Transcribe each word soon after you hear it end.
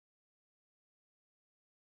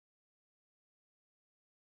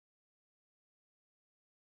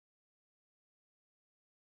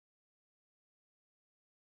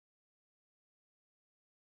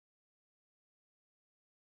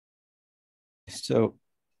So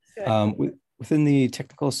within the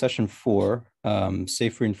technical session 4,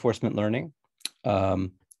 safe reinforcement learning,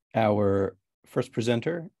 our first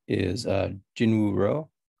presenter is Jinwoo Ro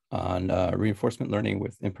on reinforcement learning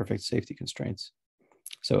with imperfect safety constraints.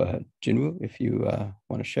 So Jinwoo, if you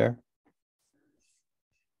want to share.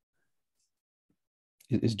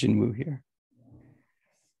 Is Jinwoo here?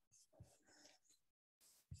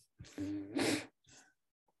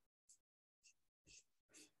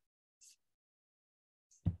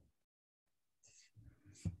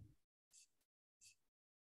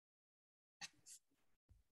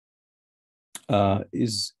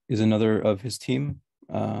 Is another of his team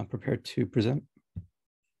prepared to present?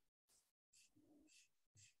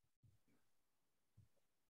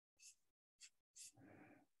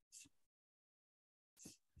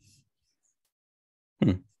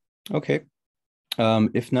 Okay.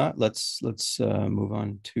 If not, let's move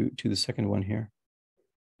on to the second one here.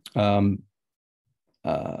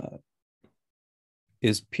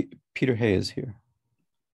 Peter Hayes here?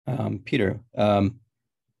 Peter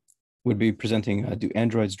would be presenting Do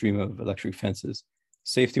Androids Dream of Electric Fences?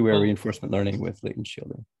 Safety-aware reinforcement learning with latent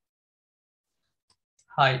shielding.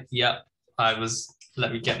 Hi, yeah,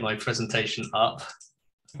 let me get my presentation up.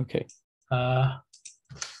 Okay.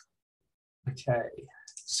 Okay,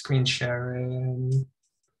 screen sharing,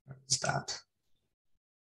 where's that?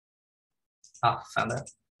 Ah, found it.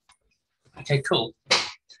 Okay, cool.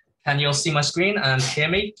 Can you all see my screen and hear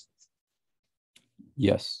me?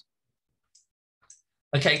 Yes.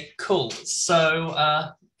 Okay, cool.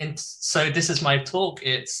 So, so this is my talk.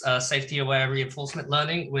 It's safety-aware reinforcement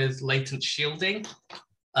learning with latent shielding,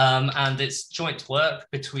 and it's joint work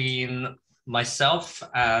between myself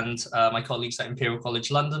and my colleagues at Imperial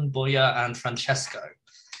College London, Boya and Francesco.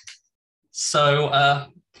 So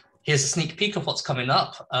here's a sneak peek of what's coming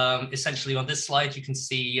up. Essentially on this slide, you can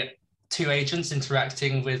see two agents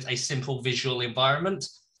interacting with a simple visual environment.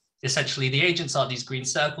 Essentially, the agents are these green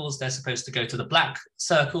circles. They're supposed to go to the black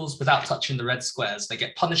circles without touching the red squares. They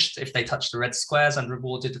get punished if they touch the red squares and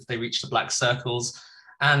rewarded if they reach the black circles.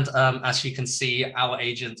 And as you can see, our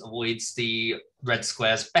agent avoids the red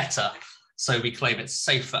squares better. So we claim it's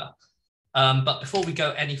safer. But before we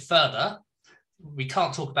go any further, we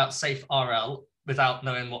can't talk about safe RL without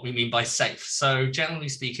knowing what we mean by safe. So generally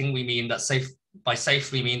speaking, we mean that by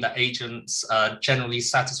safe, we mean that agents generally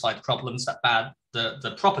satisfy the problems that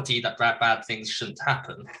the property that bad things shouldn't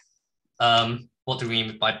happen. What do we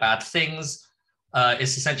mean by bad things?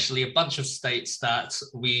 It's essentially a bunch of states that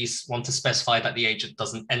we want to specify that the agent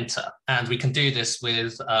doesn't enter. And we can do this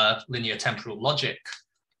with linear temporal logic,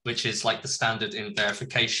 which is like the standard in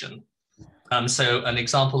verification. So an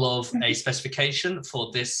example of a specification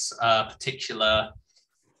for this particular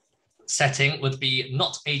setting would be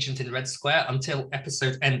not agent in red square until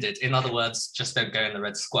episode ended. In other words, just don't go in the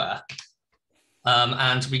red square.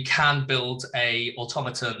 And we can build a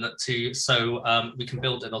automaton we can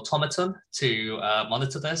build an automaton to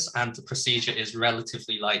monitor this, and the procedure is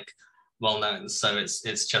relatively well known. So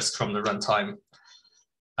it's just from the runtime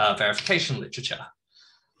verification literature.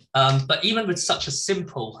 But even with such a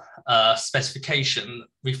simple specification,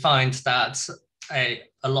 we find that a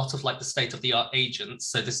lot of the state-of-the-art agents,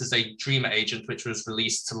 so this is a Dreamer agent which was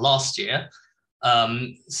released last year,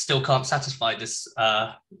 still can't satisfy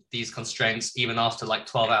these constraints even after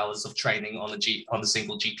 12 hours of training on a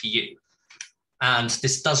single GPU. And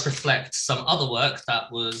this does reflect some other work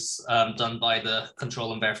that was done by the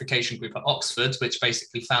control and verification group at Oxford, which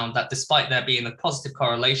basically found that despite there being a positive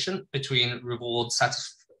correlation between reward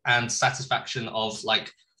and satisfaction of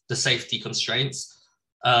the safety constraints,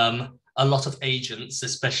 a lot of agents,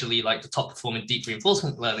 especially the top performing deep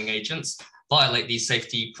reinforcement learning agents, violate these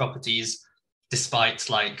safety properties despite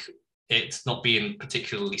it not being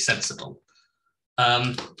particularly sensible.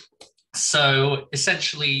 So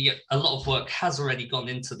essentially, a lot of work has already gone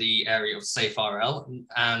into the area of safe RL,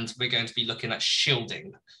 and we're going to be looking at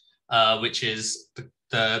shielding, which is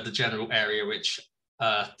the general area which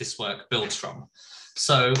this work builds from.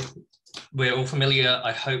 So we're all familiar,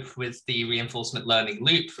 I hope, with the reinforcement learning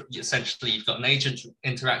loop. Essentially, you've got an agent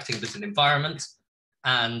interacting with an environment,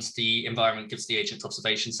 and the environment gives the agent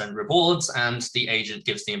observations and rewards, and the agent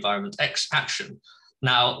gives the environment action.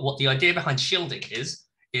 Now, what the idea behind shielding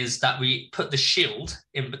is that we put the shield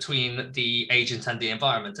in between the agent and the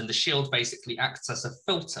environment, and the shield basically acts as a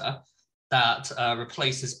filter that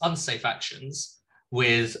replaces unsafe actions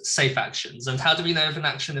with safe actions. And how do we know if an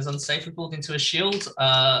action is unsafe according to a shield?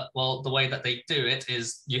 Well, the way that they do it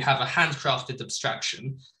is you have a handcrafted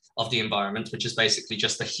abstraction of the environment, which is basically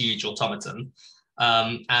just a huge automaton.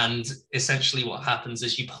 And essentially what happens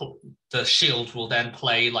is the shield will then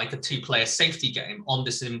play like a two-player safety game on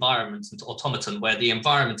this environment and automaton where the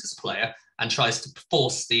environment is a player and tries to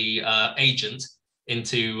force the agent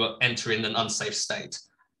into entering an unsafe state.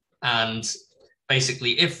 And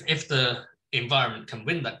basically, if the environment can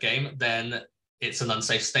win that game, then it's an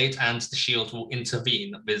unsafe state and the shield will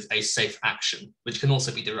intervene with a safe action, which can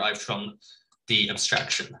also be derived from the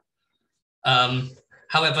abstraction.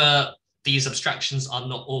 However, these abstractions are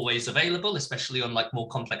not always available, especially on like more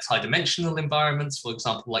complex high dimensional environments, for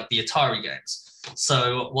example, like the Atari games.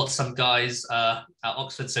 So what some guys at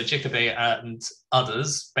Oxford, so Jacobi and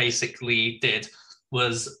others basically did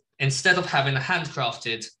was, instead of having a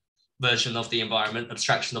handcrafted version of the environment,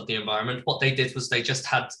 abstraction of the environment, what they did was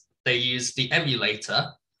they used the emulator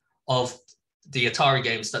of the Atari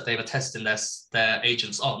games that they were testing their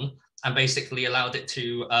agents on, and basically allowed it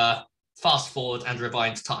to fast forward and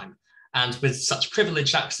rewind time. And with such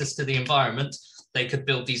privileged access to the environment, they could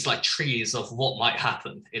build these like trees of what might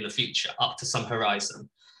happen in the future up to some horizon.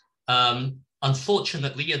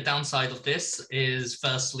 Unfortunately, a downside of this is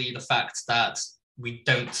firstly the fact that we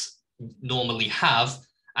don't normally have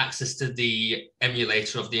access to the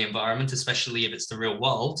emulator of the environment, especially if it's the real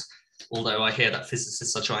world, although I hear that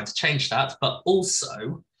physicists are trying to change that. But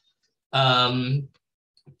also,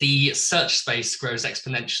 the search space grows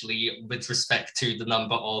exponentially with respect to the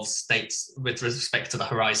number of states with respect to the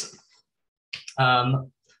horizon.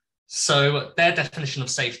 So their definition of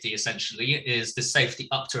safety essentially is the safety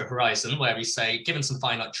up to a horizon, where we say, given some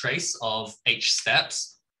finite trace of h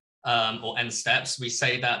steps or n steps, we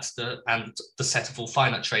say that the set of all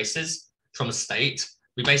finite traces from a state,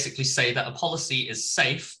 we basically say that a policy is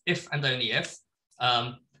safe if and only if,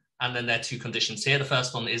 and then there are two conditions here. The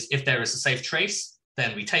first one is if there is a safe trace,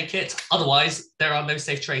 then we take it. Otherwise, there are no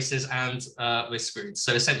safe traces and we're screwed.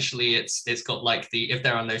 So essentially, it's got like the, if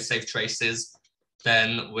there are no safe traces,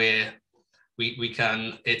 then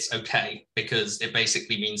it's okay, because it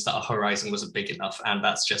basically means that our horizon wasn't big enough, and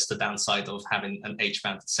that's just the downside of having an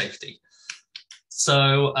H-banded safety.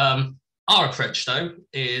 So our approach, though,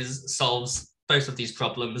 solves both of these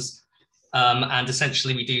problems, and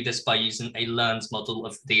essentially we do this by using a learned model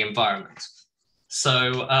of the environment.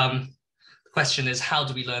 So the question is, how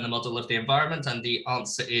do we learn a model of the environment? And the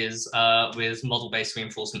answer is with model-based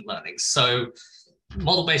reinforcement learning. So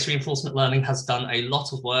model-based reinforcement learning has done a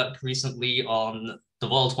lot of work recently on the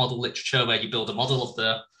world model literature, where you build a model of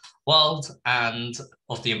the world and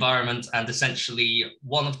of the environment. And essentially,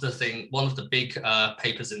 one of the big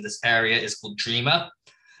papers in this area is called DREAMer,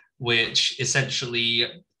 which essentially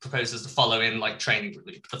proposes the following like training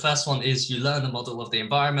loop. The first one is you learn a model of the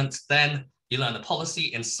environment, then you learn a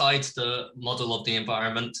policy inside the model of the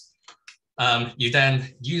environment. You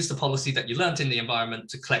then use the policy that you learned in the environment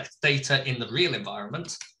to collect data in the real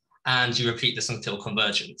environment, and you repeat this until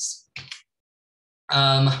convergence.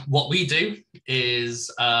 What we do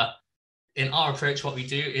is, in our approach, what we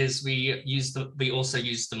do is we also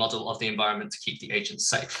use the model of the environment to keep the agent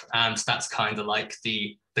safe, and that's kind of like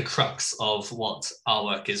the crux of what our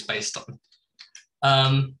work is based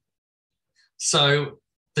on. So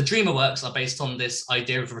the DREAMer works are based on this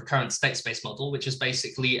idea of a recurrent state space model, which is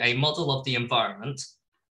basically a model of the environment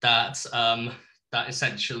that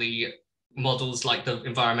essentially models like the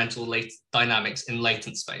environmental dynamics in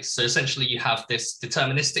latent space. So essentially you have this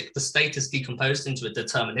deterministic, the state is decomposed into a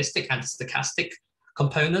deterministic and stochastic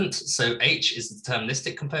component. So H is the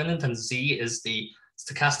deterministic component and Z is the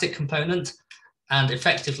stochastic component. And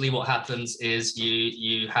effectively what happens is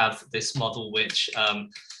you have this model which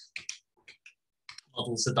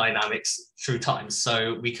models the dynamics through time.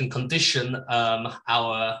 So we can condition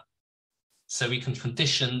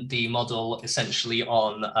the model essentially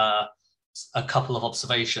on a couple of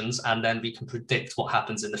observations, and then we can predict what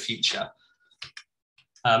happens in the future.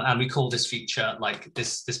 And we call this feature like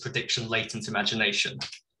this prediction latent imagination.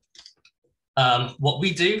 What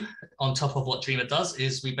we do on top of what DREAMer does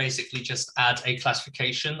is we basically just add a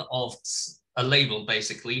classification of a label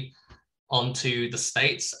basically onto the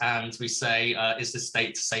states, and we say, is this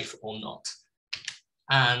state safe or not?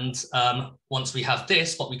 And once we have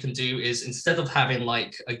this, what we can do is, instead of having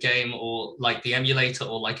like a game or like the emulator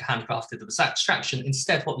or like a handcrafted abstraction,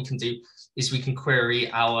 instead what we can do is we can query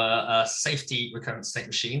our safety recurrent state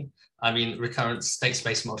recurrent state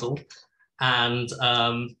space model, and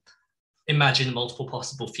imagine multiple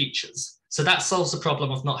possible futures. So that solves the problem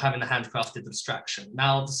of not having a handcrafted abstraction.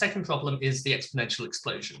 Now, the second problem is the exponential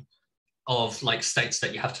explosion of like states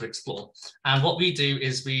that you have to explore. And what we do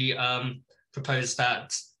is we propose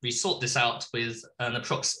that we sort this out with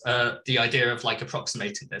the idea of like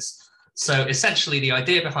approximating this. So essentially the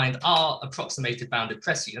idea behind our approximated bounded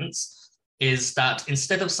prescience is that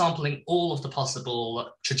instead of sampling all of the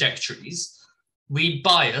possible trajectories, we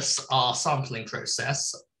bias our sampling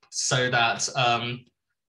process so that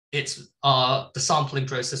the sampling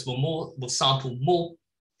process will sample more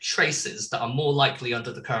traces that are more likely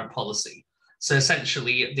under the current policy. So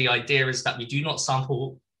essentially, the idea is that we do not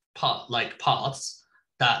sample paths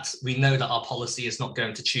that we know that our policy is not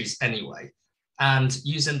going to choose anyway. And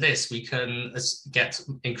using this, we can get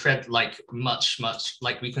we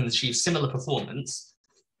can achieve similar performance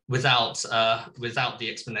without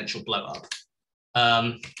the exponential blow up.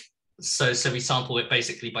 So we sample it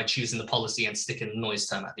basically by choosing the policy and sticking a noise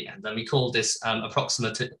term at the end. And we call this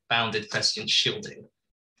approximate bounded prescience shielding.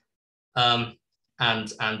 And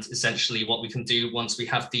essentially what we can do once we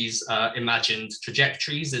have these imagined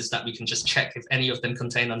trajectories is that we can just check if any of them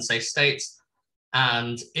contain unsafe states.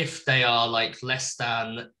 And if they are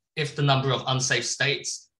if the number of unsafe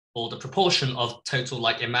states or the proportion of total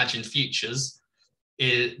imagined futures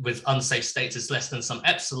with unsafe states is less than some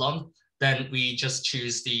epsilon, then we just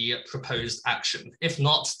choose the proposed action. If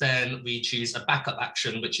not, then we choose a backup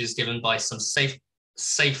action, which is given by some safe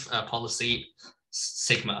policy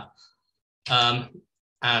sigma.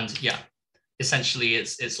 And yeah, essentially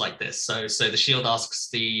it's like this. So the shield asks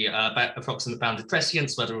the approximate bounded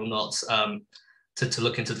prescience whether or not to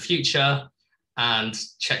look into the future, and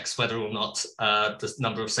checks whether or not the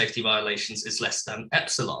number of safety violations is less than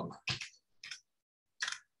epsilon.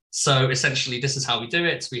 So essentially, this is how we do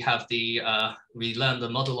it. We have we learn the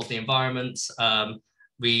model of the environment.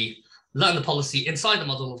 We learn the policy inside the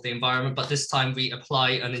model of the environment, but this time we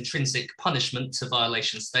apply an intrinsic punishment to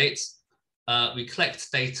violation states. We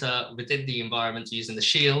collect data within the environment using the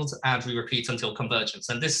shield, and we repeat until convergence.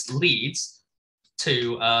 And this leads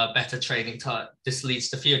to better training time. This leads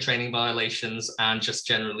to fewer training violations and just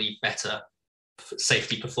generally better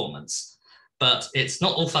safety performance. But it's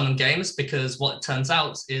not all fun and games, because what it turns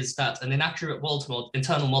out is that an inaccurate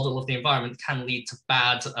internal model of the environment can lead to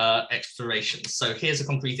bad explorations. So here's a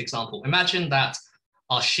concrete example. Imagine that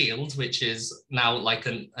our shield, which is now like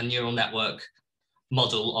a neural network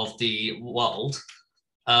model of the world,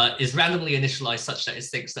 is randomly initialized such that it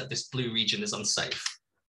thinks that this blue region is unsafe.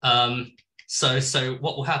 So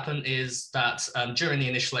what will happen is that during the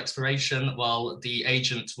initial exploration, while the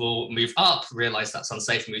agent will move up, realize that's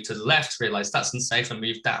unsafe, move to the left, realize that's unsafe, and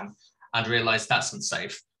move down and realize that's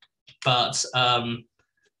unsafe. But or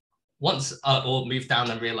move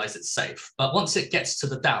down and realize it's safe. But once it gets to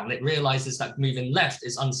the down, it realizes that moving left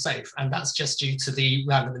is unsafe. And that's just due to the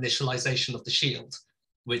random initialization of the shield,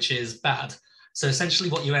 which is bad. So essentially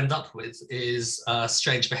what you end up with is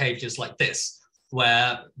strange behaviors like this,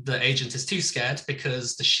 where the agent is too scared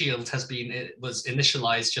because the shield was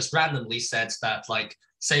initialized just randomly, said that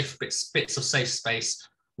safe bits of safe space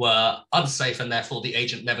were unsafe, and therefore the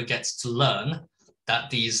agent never gets to learn that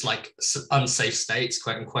these unsafe states,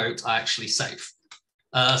 quote unquote, are actually safe.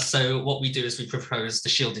 So what we do is we propose the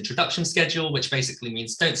shield introduction schedule, which basically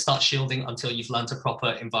means don't start shielding until you've learned a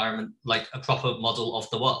proper environment, a proper model of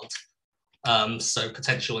the world. So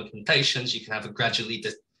potential implementations, you can have a gradually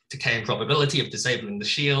decaying probability of disabling the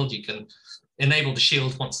shield. You can enable the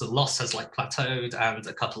shield once the loss has plateaued, and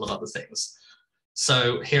a couple of other things.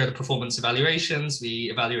 So here are the performance evaluations.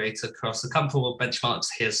 We evaluate across a couple of benchmarks.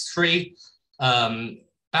 Here's 3.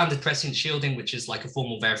 Bounded prescient shielding, which is like a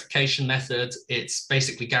formal verification method. It's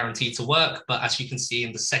basically guaranteed to work, but as you can see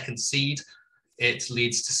in the second seed, it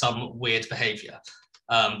leads to some weird behavior,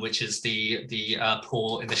 which is the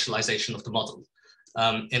poor initialization of the model.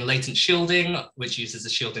 In latent shielding, which uses the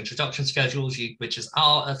shield introduction schedules, which is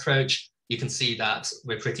our approach, you can see that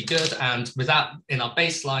we're pretty good. And in our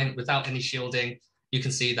baseline, without any shielding, you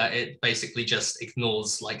can see that it basically just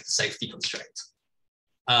ignores the safety constraint.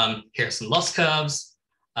 Here are some loss curves.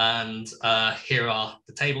 And here are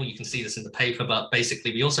the table. You can see this in the paper, but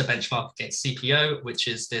basically we also benchmark against CPO, which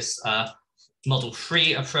is this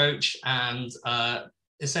model-free approach. And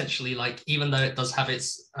essentially, even though it does have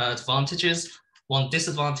its advantages, one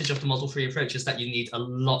disadvantage of the model-free approach is that you need a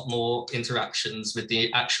lot more interactions with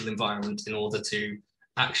the actual environment in order to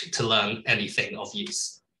learn anything of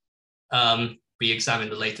use. We examine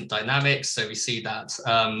the latent dynamics, so we see that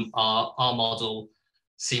our model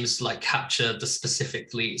seems to capture the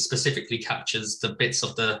specifically captures the bits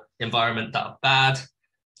of the environment that are bad.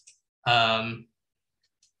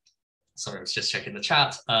 Sorry, I was just checking the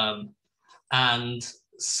chat. And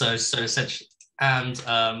so essentially,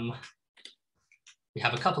 we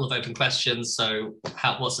have a couple of open questions. So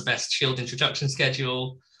what's the best shield introduction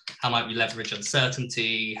schedule? How might we leverage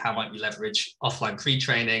uncertainty? How might we leverage offline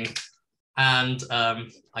pre-training? And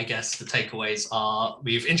I guess the takeaways are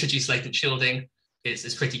we've introduced latent shielding.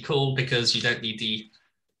 It's pretty cool because you don't need the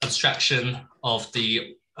abstraction of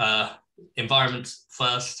the environment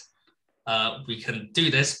first. We can do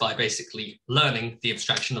this by basically learning the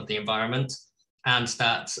abstraction of the environment, and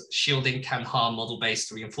that shielding can harm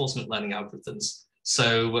model-based reinforcement learning algorithms.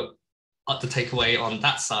 So the takeaway on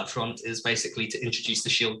that side front is basically to introduce the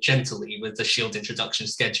shield gently with the shield introduction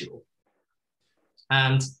schedule.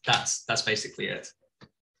 And that's basically it.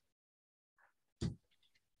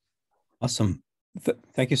 Awesome.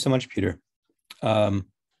 Thank you so much, Peter. Our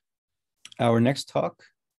next talk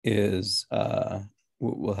is,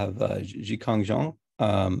 we'll have Jikang Zhang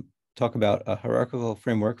talk about a hierarchical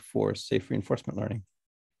framework for safe reinforcement learning.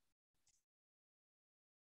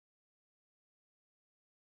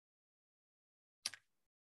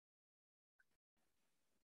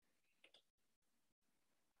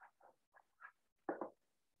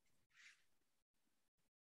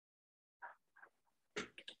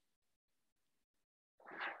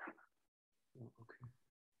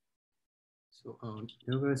 So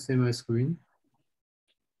you guys see my screen?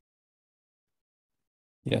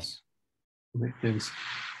 Yes. Okay, thanks.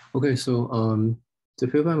 Okay, so the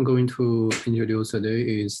paper I'm going to introduce today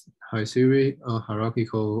is high-theory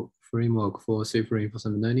hierarchical framework for safe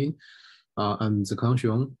reinforcement learning. I'm Zikang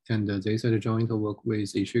Zhang, and this is a joint work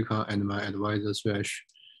with Ishika and my advisor, Suresh.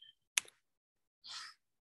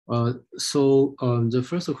 The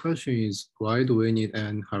first question is, why do we need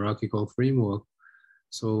an hierarchical framework?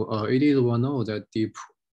 So it is well known that deep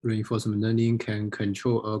reinforcement learning can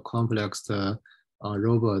control a complex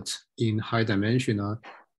robot in high dimensional,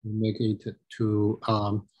 make it to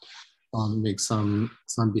make some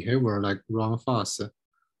behavior like run fast.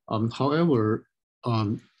 However,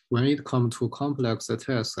 when it comes to complex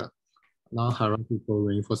tasks, non-hierarchical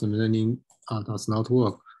reinforcement learning does not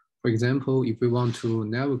work. For example, if we want to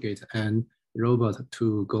navigate an robot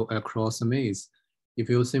to go across a maze, if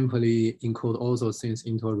you simply encode all those things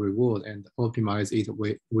into a reward and optimize it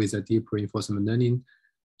with a deep reinforcement learning,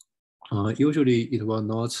 usually it will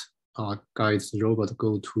not guide the robot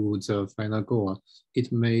go to the final goal. It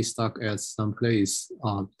may stuck at some place.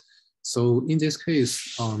 So in this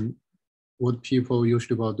case, what people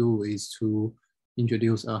usually will do is to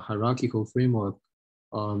introduce a hierarchical framework.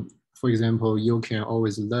 For example, you can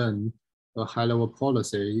always learn a high-level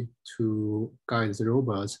policy to guide the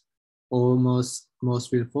robot, or more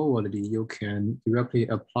straightforwardly, you can directly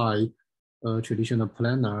apply a traditional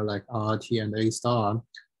planner like RT and A star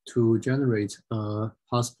to generate a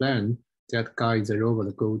path plan that guides the robot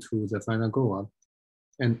to go to the final goal.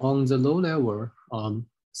 And on the low level,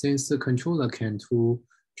 since the controller can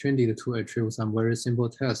train it to achieve some very simple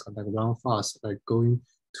tasks like run fast, like going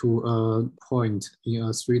to a point in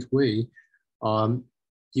a straight way,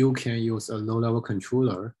 you can use a low-level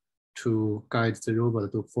controller to guide the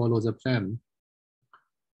robot to follow the plan.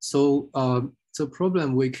 So the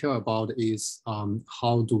problem we care about is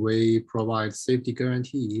how do we provide safety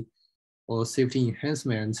guarantee or safety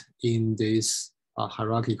enhancement in this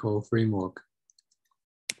hierarchical framework.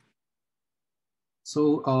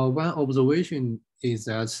 So one observation is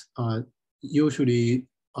that usually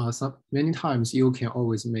many times you can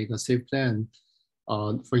always make a safe plan.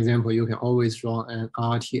 For example, you can always run an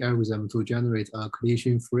RT algorithm to generate a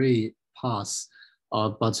collision-free path.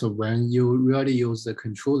 But when you really use the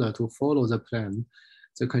controller to follow the plan,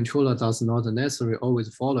 the controller does not necessarily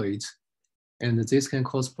always follow it. And this can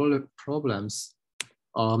cause problems.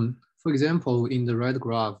 For example, in the red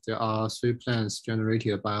graph, there are 3 plans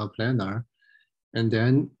generated by a planner. And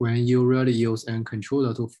then when you really use a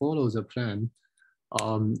controller to follow the plan,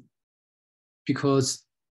 because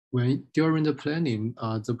during the planning,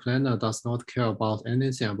 the planner does not care about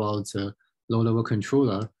anything about the low-level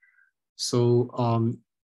controller. So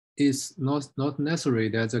it's not necessary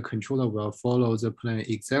that the controller will follow the plan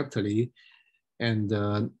exactly, and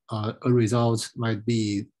a result might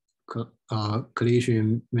be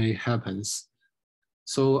collision may happen.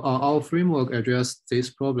 So our framework addresses this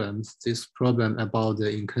problem about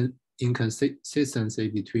the inconsistency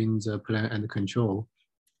between the plan and control.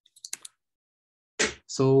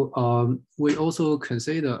 So we also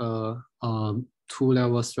consider a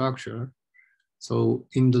 2-level structure. So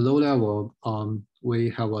in the low level, we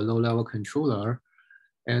have a low-level controller,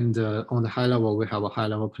 and on the high level, we have a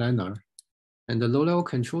high-level planner. And the low-level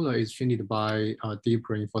controller is trained by deep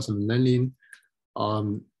reinforcement learning.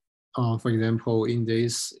 For example, in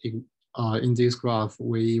this graph,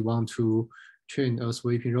 we want to train a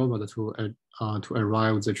sweeping robot to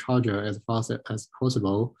arrive the charger as fast as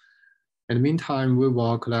possible. In the meantime, we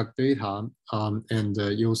will collect data and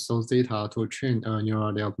use those data to train a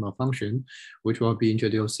neural network function, which will be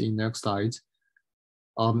introduced in next slide.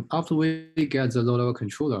 After we get the low-level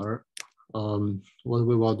controller, what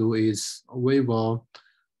we will do is we will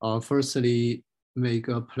firstly make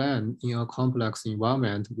a plan in a complex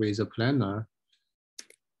environment with a planner.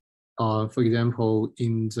 For example,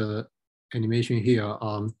 in the animation here,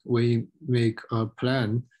 we make a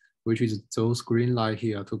plan, which is those green light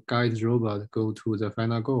here, to guide the robot go to the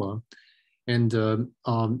final goal. And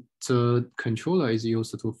the controller is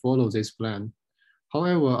used to follow this plan.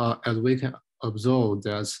 However, as we can observe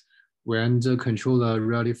that when the controller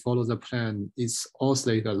really follows the plan, it's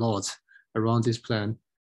oscillate a lot around this plan.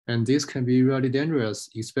 And this can be really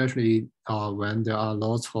dangerous, especially when there are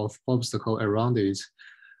lots of obstacles around it.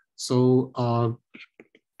 So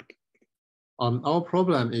our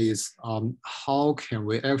problem is how can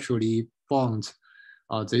we actually bond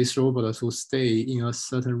this robot to stay in a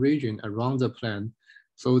certain region around the plan,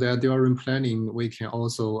 so that during planning, we can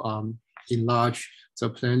also enlarge the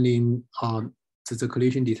planning, the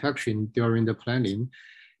collision detection during the planning.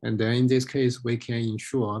 And then in this case, we can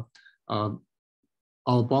ensure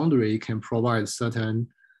our boundary can provide certain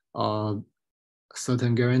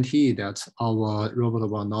guarantee that our robot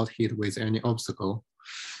will not hit with any obstacle.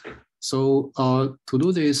 So to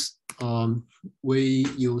do this, we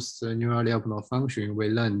use the neural network function we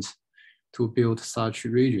learned to build such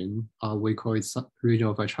region. We call it region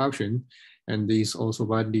of attraction, and this also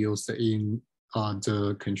widely used in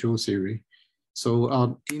the control theory.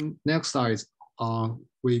 So in next slide,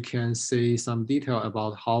 we can see some detail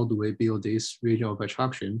about how do we build this region of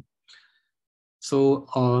attraction. So,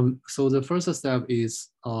 so the first step is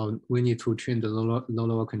we need to train the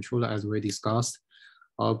low-level controller as we discussed.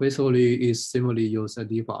 Basically, is simply use a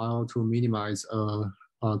deep IO to minimize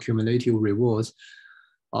cumulative rewards.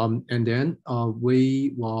 And then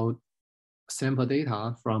we will sample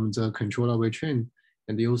data from the controller we train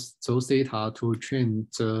and use those data to train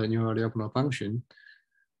the neural network function.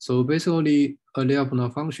 So basically, a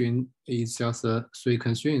network function is just 3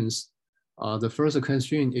 constraints. The first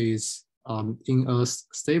constraint is in a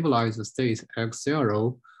stabilized state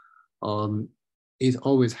x0, it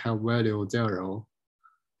always have value 0.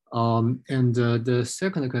 And the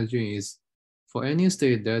second constraint is for any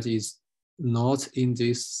state that is not in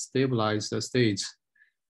this stabilized state,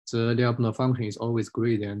 the network function is always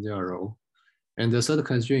greater than 0. And the third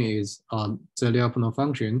constraint is the network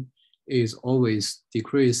function is always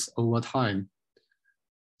decrease over time.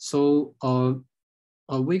 So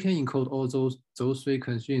we can encode all those 3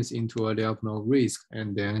 constraints into a network risk,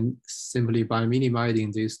 and then simply by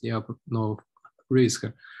minimizing this network risk,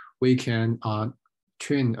 we can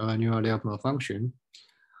train a neural network function.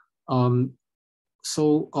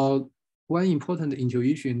 So one important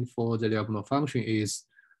intuition for the network function is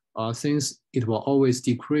since it will always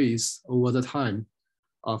decrease over the time.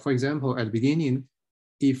 For example, at the beginning,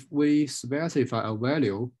 if we specify a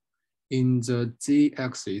value in the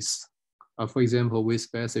z-axis, for example, we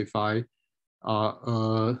specify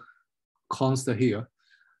a constant here.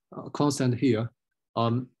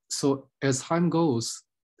 So as time goes,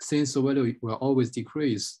 since the value will always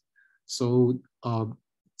decrease, so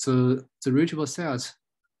the reachable set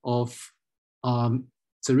of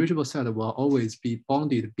the reachable set will always be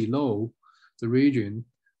bounded below the region.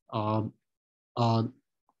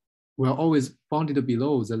 Will always bounded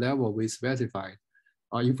below the level we specified.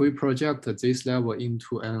 If we project this level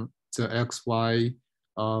into the XY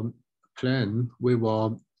plane, we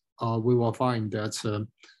will find that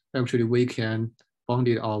actually we can bound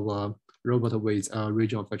our robot with a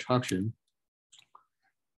region of attraction.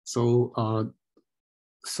 So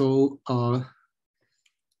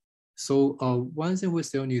one thing we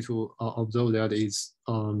still need to observe that is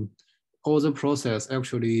all the process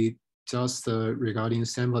actually just regarding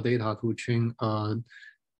sample data to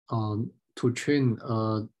train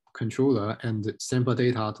a controller and sample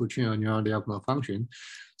data to train a neural network function.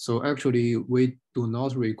 So actually, we do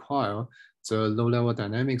not require the low-level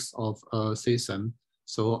dynamics of a system.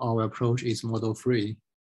 So our approach is model-free.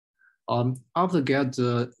 After get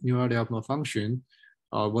the neural network function,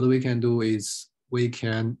 what we can do is we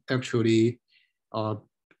can actually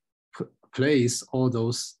place all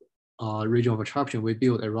those region of attraction we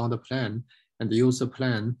build around the plan and use the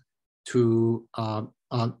plan to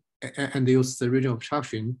and use the region of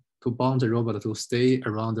attraction to bound the robot to stay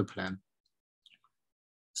around the plan.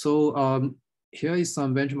 So here is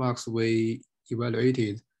some benchmarks we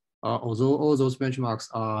evaluated. Although all those benchmarks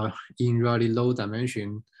are in really low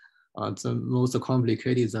dimension, the most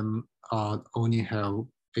complicated them only have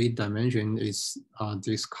 8 dimensions is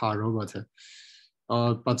this car robot.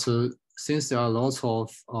 But since there are lots of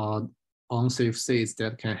unsafe states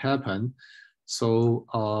that can happen, so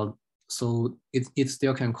it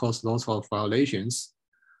still can cause lots of violations.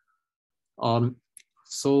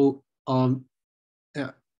 So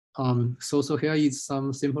here is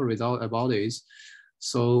some simple result about it.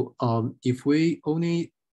 So if we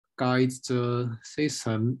only guide the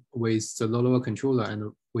system with the low-level controller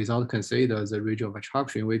and without consider the region of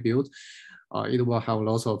abstraction we built, it will have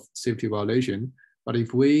lots of safety violation. But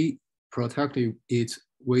if we protect it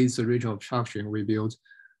with the region of abstraction we built,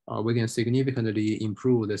 we can significantly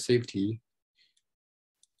improve the safety.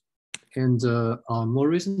 And more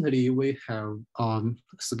recently, we have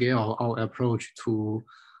scaled our approach to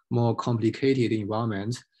more complicated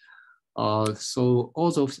environments. So all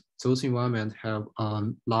of those environments have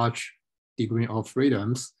large degree of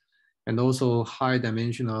freedoms and also high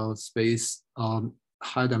dimensional space,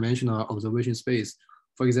 high dimensional observation space.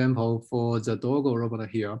 For example, for the doggo robot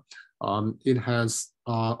here, it has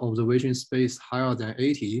observation space higher than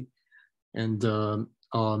 80. And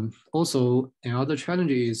also another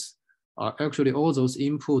challenge is actually all those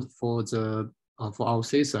input for our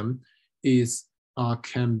system is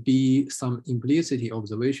can be some implicit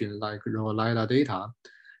observation like raw LiDAR data.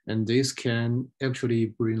 And this can actually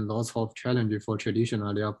bring lots of challenges for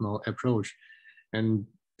traditional diagonal approach. And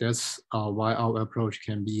that's why our approach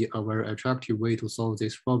can be a very attractive way to solve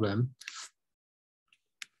this problem.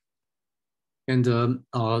 And the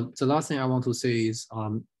last thing I want to say is,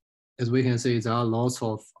 as we can see, there are lots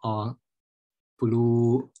of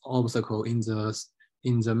blue obstacles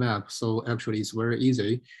in the map. So actually it's very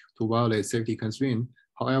easy to violate safety constraint.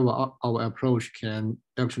 However, our approach can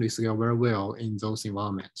actually scale very well in those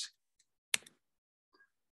environments.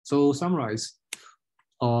 So summarize,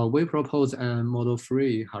 we propose a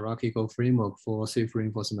model-free hierarchical framework for safe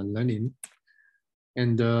reinforcement learning.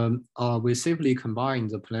 And we safely combine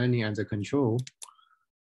the planning and the control.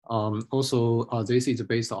 Also, this is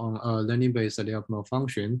based on a learning-based diagonal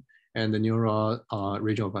function and the neural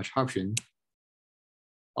region of abstraction.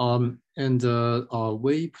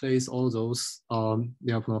 We place all those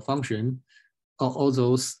diagonal function, all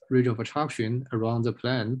those region of abstraction around the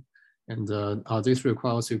plan. And this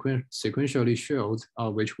requires sequentially shared,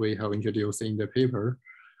 which we have introduced in the paper.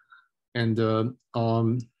 And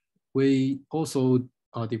we also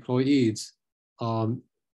deploy the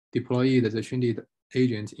trained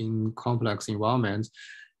agent in complex environments.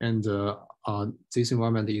 And this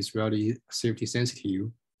environment is really safety sensitive.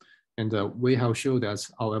 And we have shown that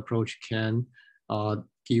our approach can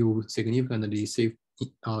give significantly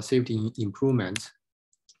safety improvement.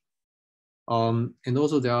 And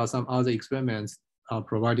also there are some other experiments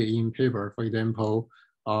provided in paper. For example,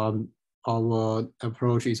 our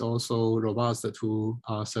approach is also robust to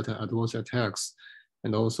certain adverse attacks.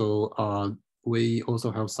 And also we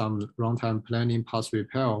also have some runtime planning path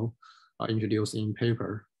repair introduced in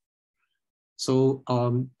paper. So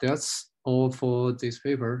that's all for this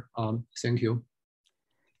paper. Thank you.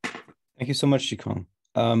 Thank you so much, Xikong.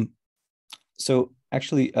 So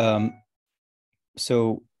actually,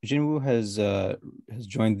 so Jinwoo has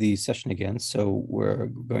joined the session again. So we're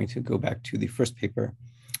going to go back to the first paper.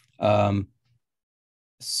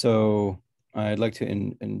 So I'd like to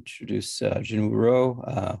introduce Jinwoo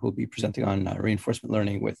Ro, who will be presenting on reinforcement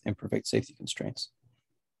learning with imperfect safety constraints.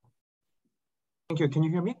 Thank you. Can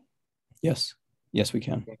you hear me? Yes. Yes, we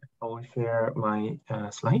can. Okay. I will share my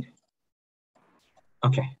slide.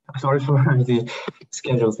 Okay. Sorry for the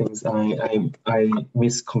schedule things. I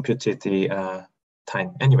miscomputed the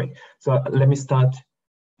time. Anyway, so let me start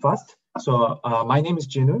first. So my name is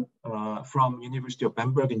Jinwoo from University of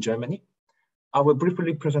Bamberg in Germany. I will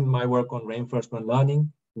briefly present my work on reinforcement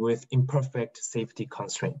learning with imperfect safety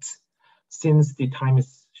constraints. Since the time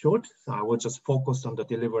is short, so I will just focus on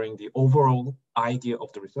delivering the overall idea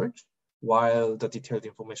of the research, while the detailed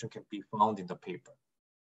information can be found in the paper.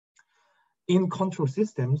 In control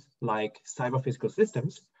systems, like cyber-physical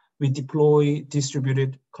systems, we deploy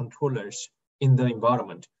distributed controllers in the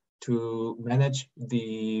environment to manage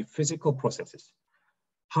the physical processes.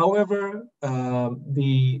 However,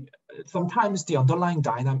 sometimes the underlying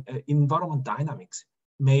environment dynamics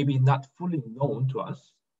may be not fully known to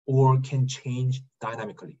us or can change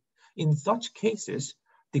dynamically. In such cases,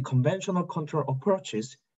 the conventional control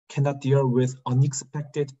approaches cannot deal with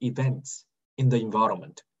unexpected events in the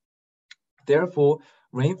environment. Therefore,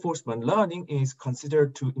 reinforcement learning is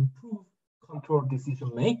considered to improve control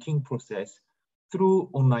decision-making process through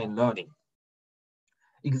online learning.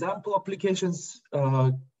 Example applications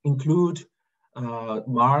include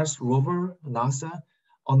Mars rover, NASA,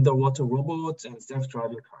 underwater robots, and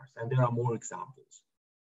self-driving cars, and there are more examples.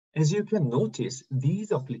 As you can notice,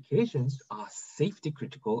 these applications are safety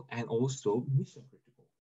critical and also mission critical,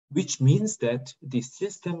 which means that the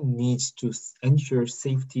system needs to ensure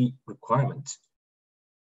safety requirements.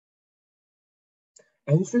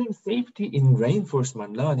 Ensuring safety in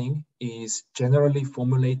reinforcement learning is generally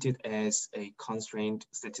formulated as a constraint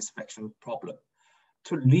satisfaction problem.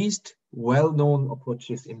 To list well-known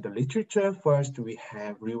approaches in the literature, first we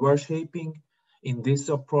have reward shaping. In this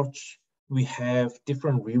approach, we have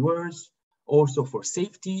different rewards also for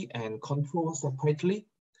safety and control separately.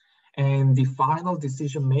 And the final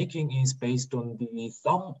decision making is based on the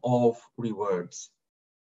sum of rewards.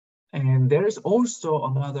 And there is also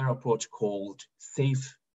another approach called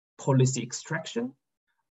safe policy extraction,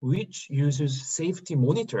 which uses safety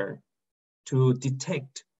monitor to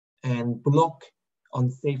detect and block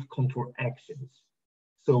unsafe control actions.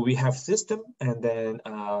 So we have system and then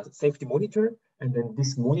safety monitor, and then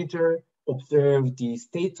this monitor observe the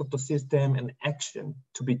state of the system and action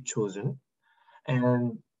to be chosen,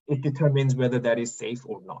 and it determines whether that is safe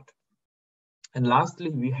or not. And lastly,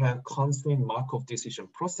 we have constraint Markov decision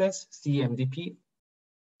process, CMDP,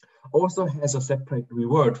 also has a separate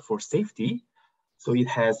reward for safety. So it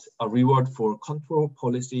has a reward for control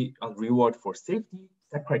policy and reward for safety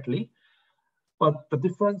separately. But the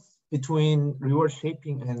difference between reward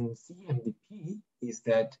shaping and CMDP is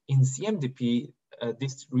that in CMDP,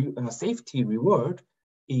 this safety reward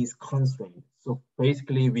is constrained. So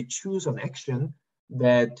basically we choose an action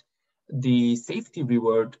that the safety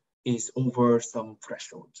reward is over some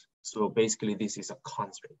threshold. So basically this is a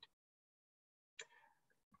constraint.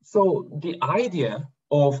 So the idea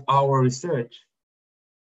of our research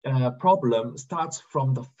problem starts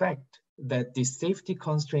from the fact that the safety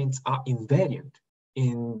constraints are invariant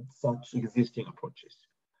in such existing approaches.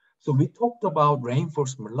 So we talked about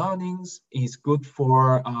reinforcement learnings is good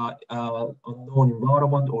for unknown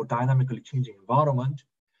environment or dynamically changing environment,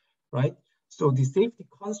 right? So the safety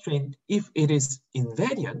constraint, if it is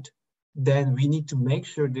invariant, then we need to make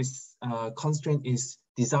sure this constraint is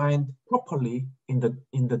designed properly in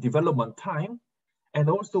the development time, and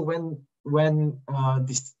also when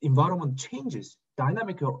this environment changes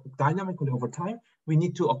dynamically over time, we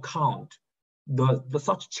need to account the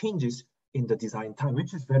such changes in the design time,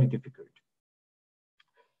 which is very difficult.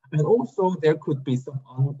 And also there could be some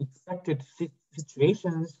unexpected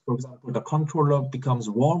situations. For example, the controller becomes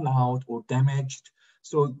worn out or damaged.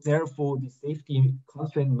 So therefore the safety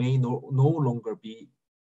constraint may no longer be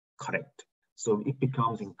correct. So it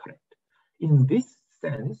becomes incorrect. In this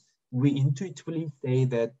sense, we intuitively say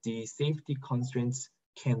that the safety constraints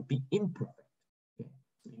can be imperfect. Okay.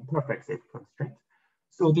 Imperfect safety constraints.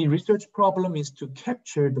 So the research problem is to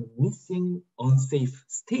capture the missing unsafe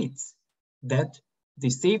states that the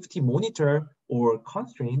safety monitor or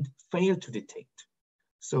constraint fail to detect.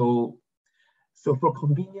 So for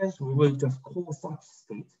convenience, we will just call such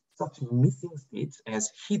states, such missing states,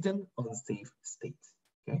 as hidden unsafe states,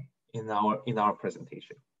 okay, in our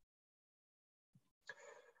presentation.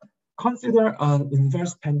 Consider an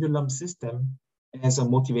inverse pendulum system as a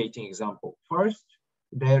motivating example. First,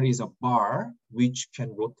 there is a bar which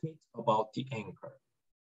can rotate about the anchor.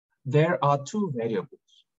 There are two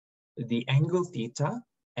variables, the angle theta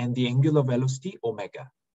and the angular velocity omega.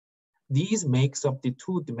 These makes up the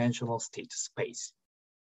two-dimensional state space.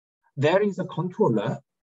 There is a controller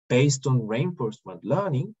based on reinforcement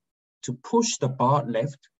learning to push the bar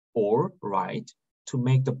left or right to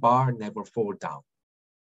make the bar never fall down.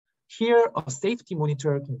 Here, a safety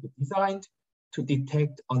monitor can be designed to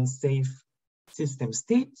detect unsafe system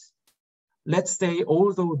states. Let's say,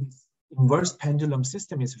 although this inverse pendulum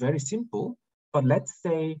system is very simple, but let's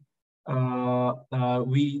say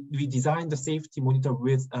we design the safety monitor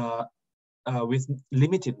with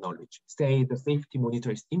limited knowledge. Say the safety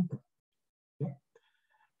monitor is imperfect. Okay?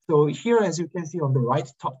 So here, as you can see on the right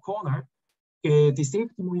top corner, the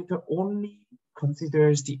safety monitor only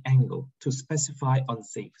considers the angle to specify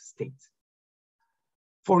unsafe states.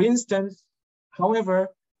 For instance, however,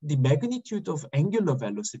 the magnitude of angular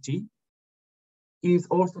velocity is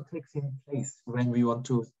also takes in place when we want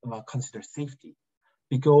to consider safety,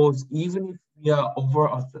 because even if we are over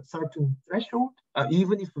a certain threshold,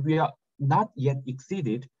 even if we are not yet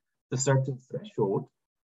exceeded the certain threshold,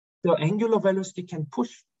 the angular velocity can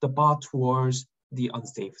push the bar towards the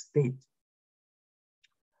unsafe state.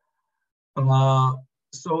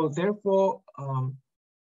 So therefore,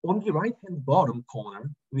 on the right-hand bottom corner,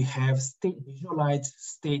 we have visualized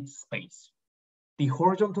state space. The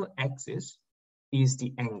horizontal axis is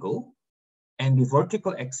the angle, and the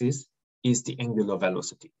vertical axis is the angular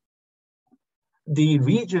velocity. The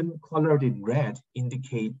region colored in red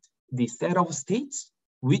indicate the set of states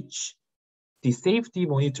which the safety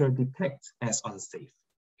monitor detects as unsafe.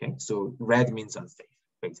 Okay, so red means unsafe,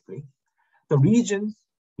 basically. The regions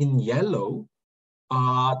in yellow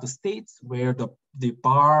are the states where the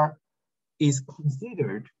bar is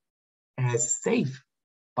considered as safe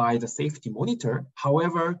by the safety monitor.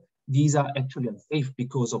 However, these are actually unsafe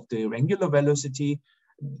because of the angular velocity.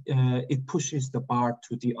 It pushes the bar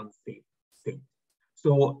to the unsafe state.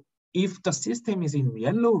 So if the system is in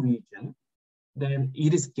yellow region, then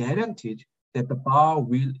it is guaranteed that the bar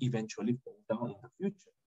will eventually fall down in the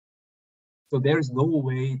future. So there is no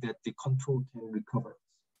way that the control can recover.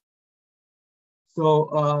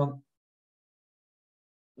 So,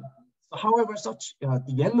 however, such the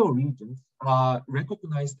yellow regions are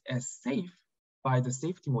recognized as safe by the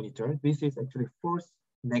safety monitor. This is actually false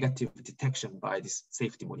negative detection by this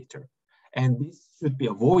safety monitor. And this should be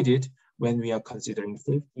avoided when we are considering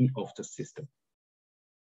safety of the system.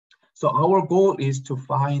 So our goal is to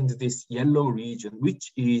find this yellow region,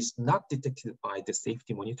 which is not detected by the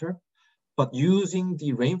safety monitor, but using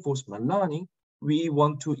the reinforcement learning, we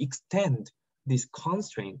want to extend this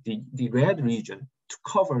constraint, the red region, to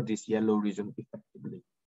cover this yellow region effectively.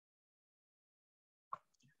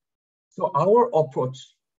 So our approach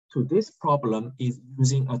to this problem is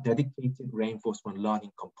using a dedicated reinforcement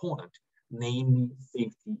learning component, namely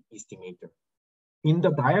safety estimator. In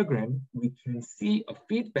the diagram, we can see a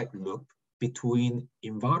feedback loop between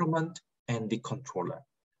environment and the controller.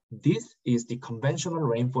 This is the conventional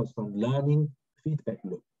reinforcement learning feedback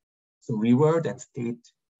loop. So reward and state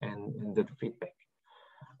and the feedback.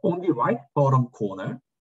 On the right bottom corner,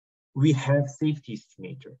 we have safety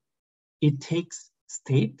estimator. It takes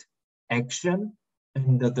state, action,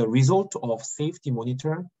 and the result of safety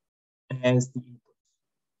monitor as the input.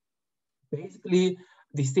 Basically,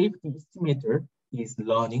 the safety estimator is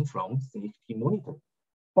learning from safety monitor,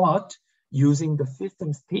 but using the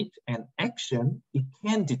system state and action, it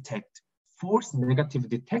can detect false negative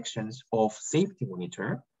detections of safety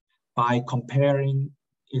monitor by comparing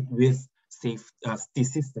it with the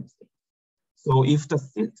system state. So if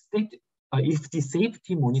the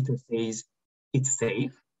safety monitor says it's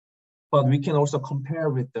safe, but we can also compare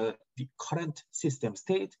with the current system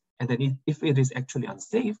state, and then if it is actually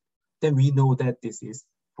unsafe, then we know that this is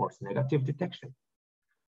false negative detection.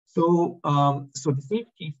 So, so the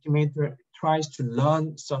safety estimator tries to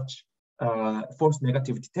learn such false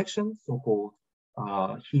negative detection, so-called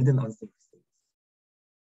hidden unsafe states.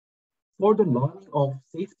 For the learning of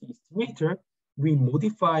safety estimator, we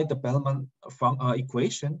modify the Bellman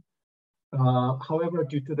equation. However,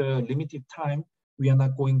 due to the limited time, we are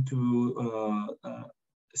not going to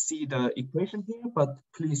see the equation here, but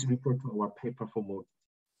please refer to our paper for more.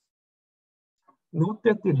 Note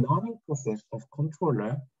that the learning process of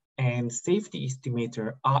controller and safety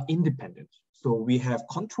estimator are independent. So we have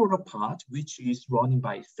controller part, which is running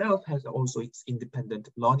by itself, has also its independent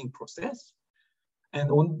learning process.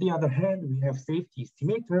 And on the other hand, we have safety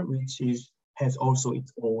estimator, which has also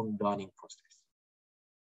its own learning process.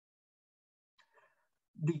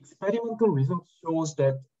 The experimental result shows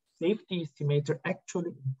that safety estimator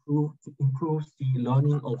actually improves the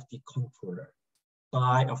learning of the controller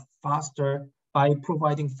by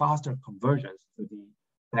providing faster conversions to the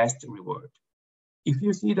best reward. If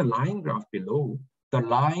you see the line graph below,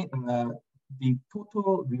 the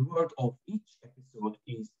total reward of each episode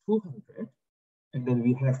is 200, and then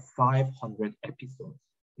we have 500 episodes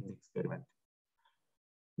in the experiment.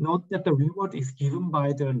 Note that the reward is given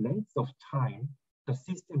by the length of time the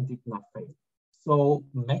system did not fail. So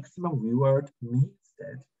maximum reward means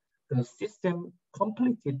that the system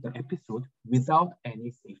completed the episode without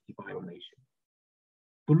any safety violation.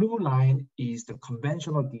 Blue line is the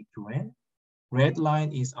conventional D2N. Red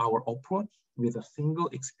line is our approach with a single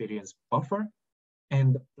experience buffer,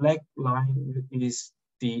 and the black line is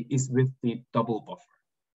with the double buffer.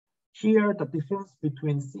 Here, the difference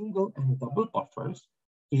between single and double buffers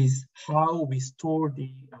is how we store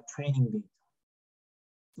the training data.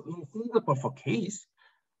 So in single buffer case,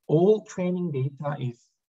 all training data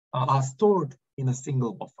are stored in a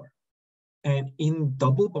single buffer. And in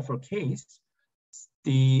double buffer case,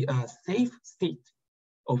 the safe state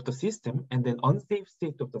of the system and then unsafe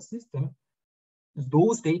state of the system,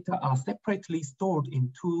 those data are separately stored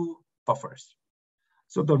in two buffers.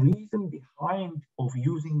 So the reason behind of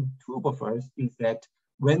using two buffers is that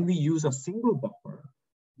when we use a single buffer,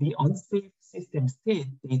 the unsafe system state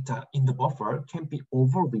data in the buffer can be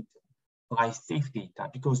overwritten by safe data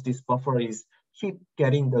because this buffer is keep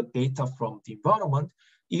getting the data from the environment.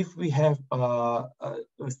 If we have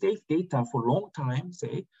safe data for a long time,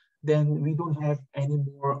 say, then we don't have any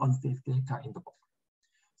more unsafe data in the buffer.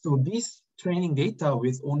 So this training data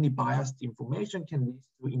with only biased information can lead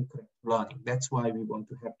to incorrect learning. That's why we want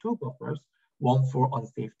to have two buffers, one for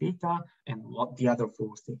unsafe data and the other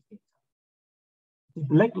for safe data. The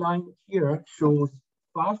black line here shows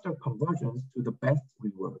faster conversions to the best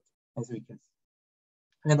reward, as we can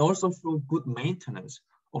see, and also shows good maintenance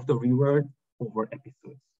of the reward over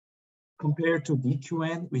episodes. Compared to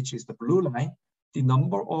DQN, which is the blue line, the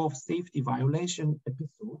number of safety violation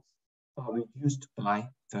episodes are reduced by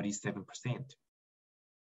 37%.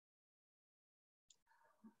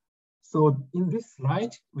 So in this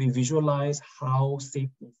slide, we visualize how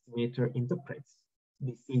safety estimator interprets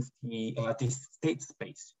the state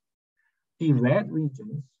space. The red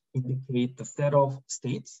regions indicate the set of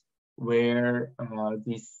states where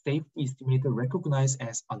the safety estimator recognizes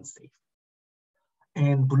as unsafe.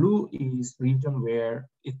 And blue is region where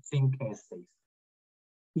it thinks as safe.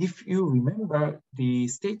 If you remember the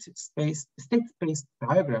state space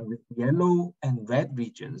diagram with yellow and red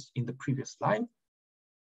regions in the previous slide,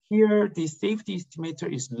 here the safety estimator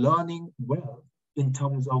is learning well in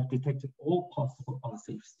terms of detecting all possible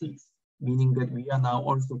unsafe states, meaning that we are now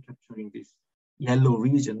also capturing this yellow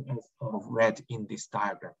region as part of red in this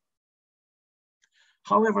diagram.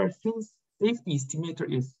 However, since safety estimator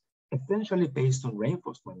is essentially based on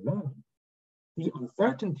reinforcement learning, the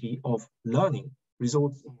uncertainty of learning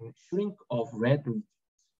results in a shrink of red regions.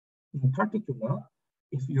 In particular,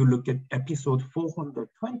 if you look at episode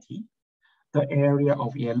 420, the area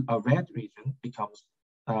of a red region becomes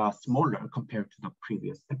smaller compared to the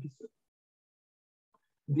previous episode.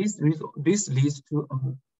 This leads to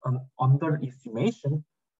an underestimation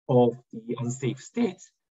of the unsafe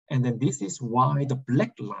states, and then this is why the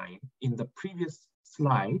black line in the previous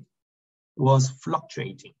slide was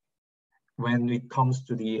fluctuating when it comes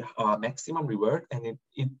to the maximum reward, and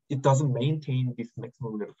it doesn't maintain this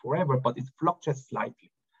maximum reward forever, but it fluctuates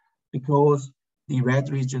slightly because the red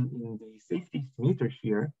region in the safety estimator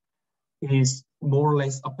here is more or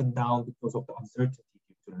less up and down because of the uncertainty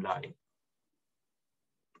due to learning.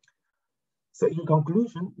 So in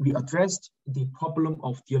conclusion, we addressed the problem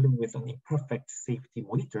of dealing with an imperfect safety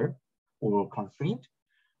monitor or constraint.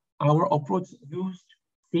 Our approach used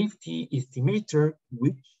safety estimator,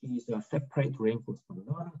 which is a separate reinforcement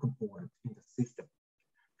learning component in the system,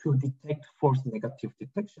 to detect false negative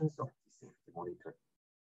detections of the safety monitor.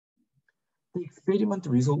 The experiment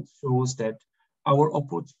result shows that our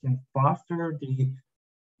approach can foster the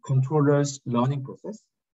controller's learning process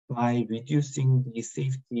by reducing the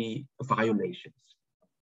safety violations.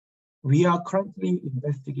 We are currently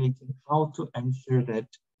investigating how to ensure that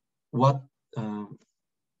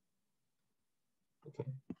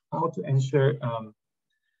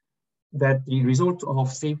that the result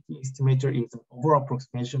of safety estimator is an over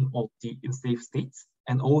approximation of the unsafe states,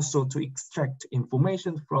 and also to extract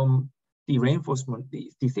information from the reinforcement,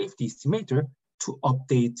 the safety estimator to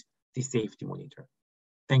update the safety monitor.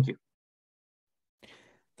 Thank you.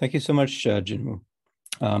 Thank you so much, Jinwoo.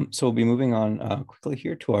 So we'll be moving on quickly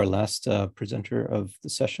here to our last presenter of the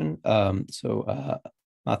session.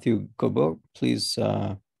 Matthew Gobo, please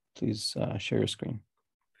share your screen.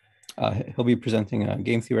 He'll be presenting a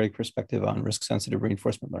game theoretic perspective on risk-sensitive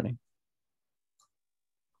reinforcement learning.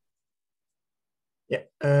 Yeah,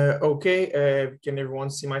 okay. Can everyone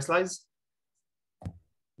see my slides?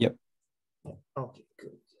 Yep. Okay,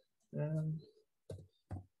 good.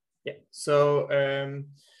 Yeah, so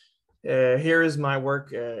here is my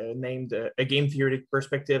work named A Game Theoretic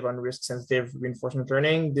Perspective on Risk-Sensitive Reinforcement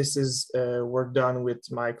Learning. This is work done with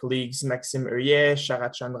my colleagues Maxime Heuillet,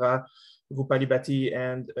 Sharat Chandra, Rupali Bhatti,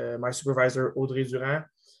 and my supervisor Audrey Zurin,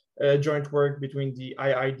 joint work between the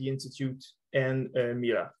IID Institute and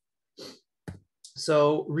Mira.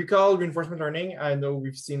 So recall reinforcement learning. I know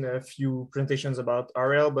we've seen a few presentations about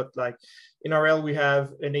RL, but like in RL, we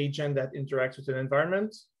have an agent that interacts with an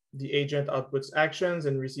environment. The agent outputs actions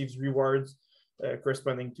and receives rewards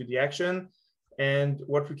corresponding to the action. And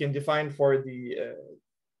what we can define for the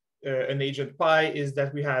an agent pi is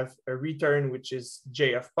that we have a return, which is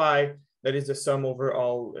J of pi, that is the sum over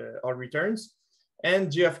all returns.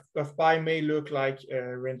 And J of pi may look like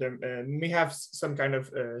random, may have some kind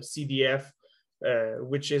of CDF,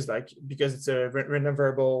 which is like, because it's a random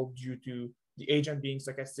variable due to the agent being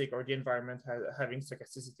stochastic or the environment having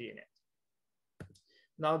stochasticity in it.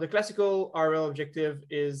 Now, the classical RL objective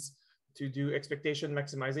is to do expectation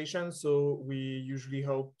maximization. So we usually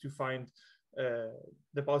hope to find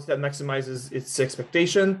the policy that maximizes its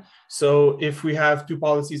expectation. So if we have two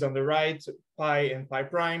policies on the right, pi and pi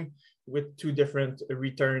prime, with two different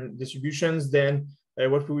return distributions, then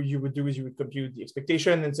what you would do is you would compute the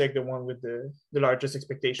expectation and select the one with the largest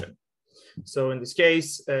expectation. So in this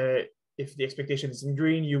case, if the expectation is in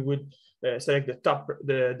green, you would select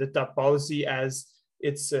the top policy as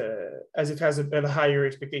it has a higher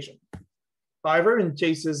expectation. However, in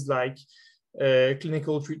cases like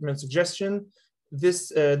clinical treatment suggestion, this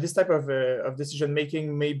type of decision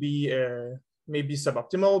making may be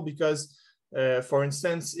suboptimal because, for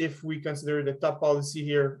instance, if we consider the top policy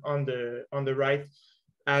here on the right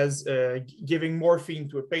as giving morphine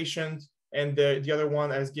to a patient, and the other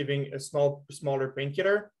one as giving a smaller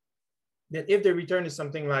painkiller, then if the return is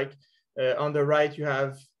something like on the right, you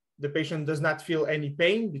have the patient does not feel any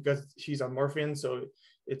pain because she's on morphine, so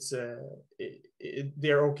it's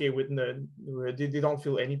they're okay with they don't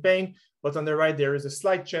feel any pain. But on the right, there is a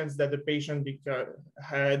slight chance that the patient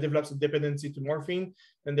develops a dependency to morphine,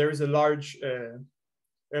 and there is a large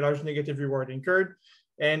negative reward incurred.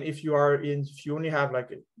 And if you only have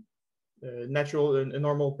like a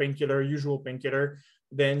normal painkiller, usual painkiller,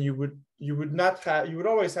 then you would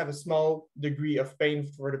always have a small degree of pain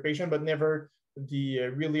for the patient, but never the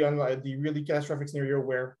really catastrophic scenario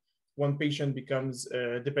where one patient becomes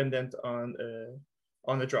dependent on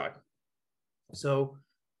a drug. So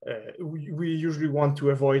we usually want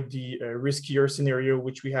to avoid the riskier scenario,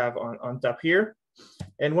 which we have on top here.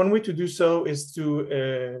 And one way to do so is to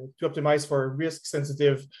optimize for a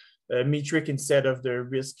risk-sensitive metric instead of the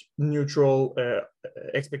risk-neutral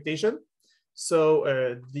expectation.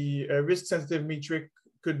 So the risk-sensitive metric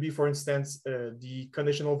could be, for instance, the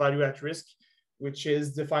conditional value at risk, which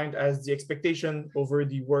is defined as the expectation over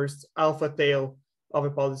the worst alpha tail of a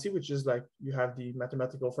policy, which is like you have the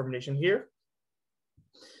mathematical formulation here.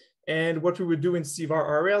 And what we would do in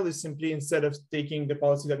CVAR RL is simply, instead of taking the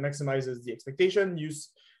policy that maximizes the expectation, you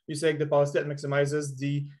select the policy that maximizes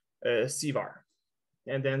the CVAR.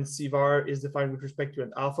 And then CVAR is defined with respect to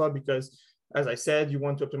an alpha because, as I said, you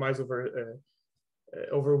want to optimize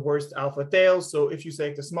over worst alpha tail. So if you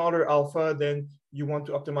select a smaller alpha, then you want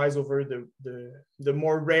to optimize over the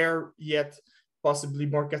more rare yet possibly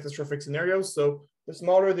more catastrophic scenarios. So the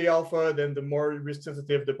smaller the alpha, then the more risk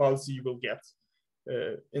sensitive the policy you will get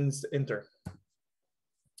in turn.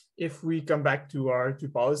 If we come back to our two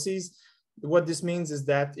policies, what this means is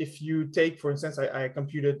that if you take, for instance, I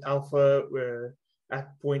computed alpha at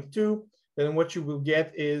 0.2, then what you will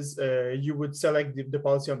get is you would select the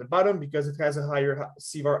policy on the bottom because it has a higher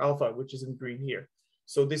CVAR alpha, which is in green here.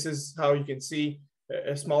 So this is how you can see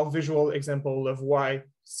a small visual example of why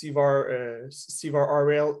CVAR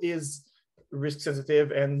RL is risk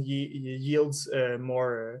sensitive and yields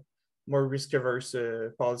more risk averse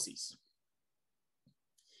policies.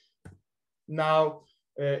 Now,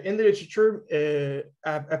 in the literature,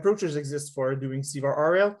 approaches exist for doing CVAR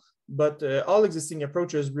RL, but all existing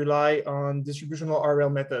approaches rely on distributional RL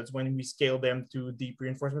methods when we scale them to deep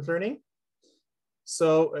reinforcement learning.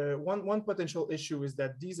 So one potential issue is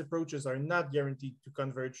that these approaches are not guaranteed to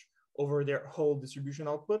converge over their whole distribution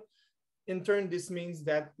output. In turn, this means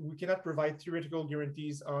that we cannot provide theoretical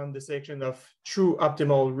guarantees on the selection of true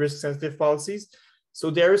optimal risk-sensitive policies.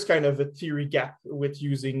 So there is kind of a theory gap with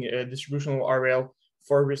using distributional RL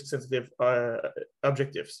for risk-sensitive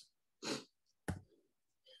objectives.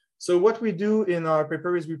 So what we do in our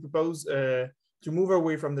paper is we propose to move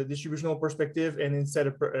away from the distributional perspective and instead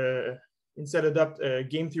adopt a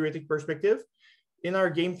game theoretic perspective. In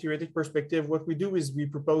our game theoretic perspective, what we do is we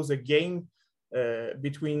propose a game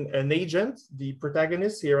between an agent, the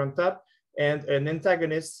protagonist here on top, and an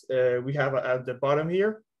antagonist we have at the bottom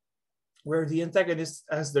here, where the antagonist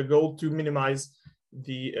has the goal to minimize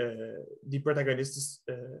the protagonist's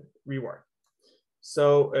reward.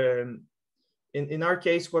 So in our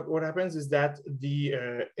case, what happens is that the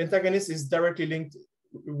antagonist is directly linked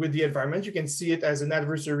with the environment. You can see it as an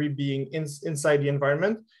adversary being inside the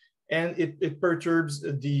environment, and it perturbs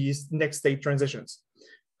the next state transitions.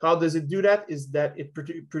 How does it do that? Is that it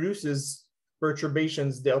produces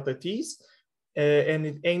perturbations delta t's, and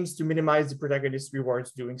it aims to minimize the protagonist's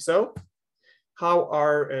rewards doing so. How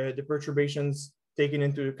are the perturbations taken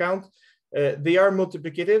into account? They are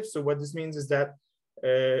multiplicative. So what this means is that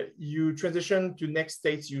you transition to next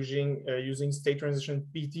states using state transition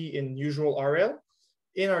PT in usual RL.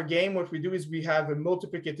 In our game, what we do is we have a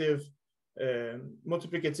multiplicative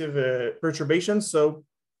perturbation. So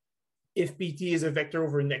if PT is a vector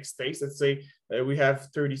over next states, let's say we have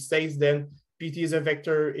 30 states, then PT is a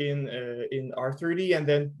vector in R30, and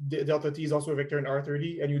then delta T is also a vector in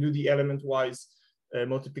R30, and you do the element-wise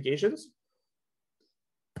multiplications.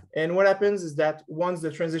 And what happens is that once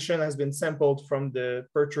the transition has been sampled from the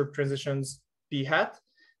perturbed transitions P hat,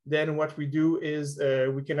 then what we do is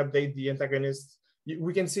we can update the antagonist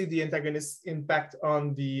we can see the antagonist's impact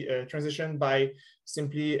on the transition by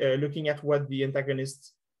simply looking at what the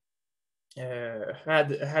antagonist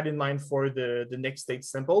had in mind for the next state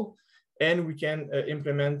sample, and we can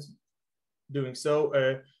implement doing so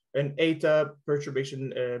an eta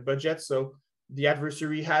perturbation budget. So the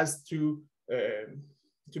adversary has to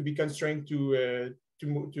be constrained to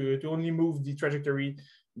only move the trajectory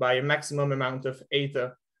by a maximum amount of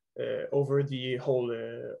eta over the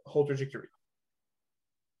whole trajectory.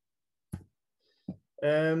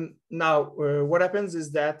 Now, what happens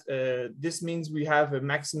is that this means we have a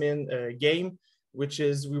maximum game, which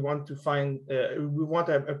is we want to find, we want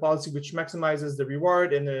a policy which maximizes the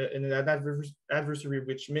reward and an adversary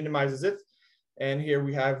which minimizes it. And here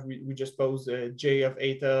we just pose J of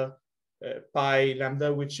eta pi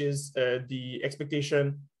lambda, which is the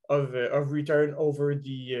expectation of return over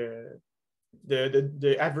the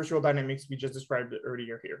adversarial dynamics we just described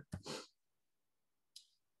earlier here.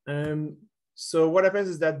 So what happens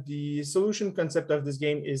is that the solution concept of this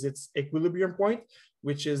game is its equilibrium point,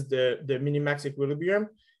 which is the minimax equilibrium.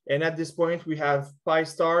 And at this point, we have pi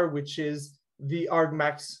star, which is the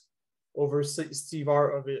argmax over C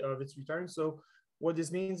var of its return. So what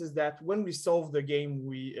this means is that when we solve the game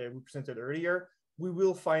we presented earlier, we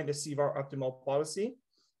will find a C var optimal policy.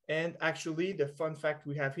 And actually, the fun fact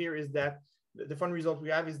we have here is that the fun result we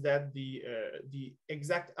have is that the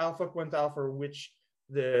exact alpha quantile for which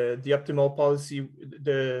the optimal policy,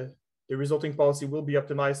 the resulting policy will be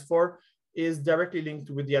optimized for, is directly linked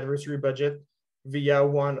with the adversary budget via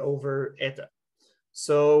 1 over eta.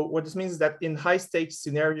 So what this means is that in high stakes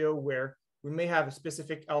scenario where we may have a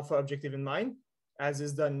specific alpha objective in mind, as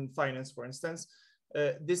is done in finance, for instance,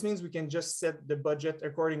 this means we can just set the budget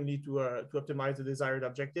accordingly to optimize the desired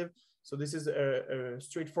objective. So this is a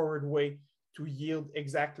straightforward way to yield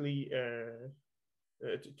exactly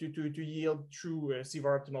to yield true C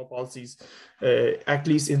var optimal policies, at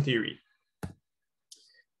least in theory.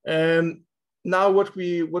 Now what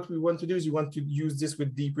we want to do is we want to use this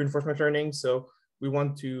with deep reinforcement learning. So we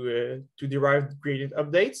want to derive gradient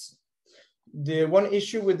updates. The one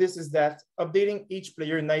issue with this is that updating each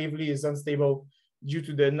player naively is unstable due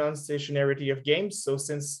to the non-stationarity of games. So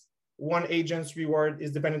since one agent's reward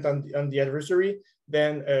is dependent on the adversary,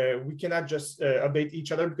 then we cannot just update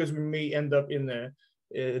each other because we may end up in a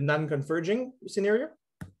non-converging scenario.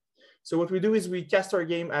 So what we do is we cast our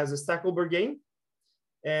game as a Stackelberg game.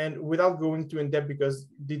 And without going too in depth because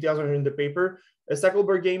details are in the paper, a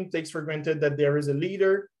Stackelberg game takes for granted that there is a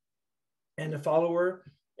leader and a follower.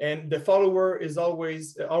 And the follower is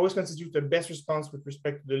always constitutes the best response with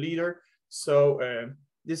respect to the leader. So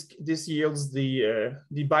this yields the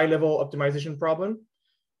bi-level optimization problem,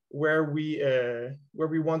 where we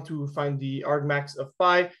want to find the argmax of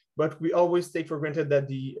pi, but we always take for granted that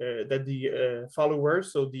the follower,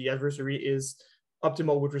 so the adversary, is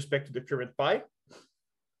optimal with respect to the current pi.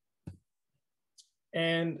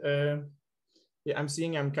 And yeah, I'm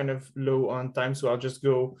seeing I'm kind of low on time, so I'll just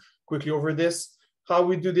go quickly over this. How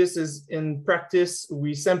we do this is, in practice,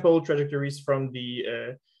 we sample trajectories from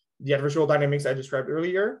the adversarial dynamics I described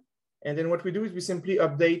earlier. And then what we do is we simply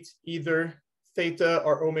update either theta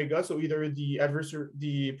or omega, so either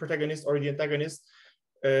the protagonist or the antagonist,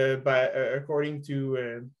 according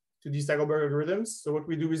to these Stackelberg algorithms. So what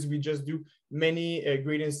we do is we just do many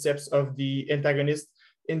gradient steps of the antagonist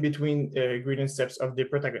in between gradient steps of the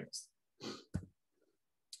protagonist.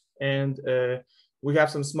 And we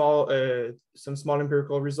have some small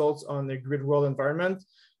empirical results on the grid world environment.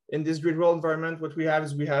 In this grid world environment, what we have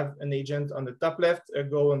is we have an agent on the top left, a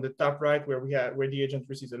goal on the top right, where the agent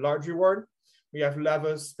receives a large reward. We have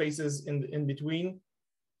lava spaces in between,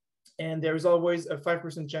 and there is always a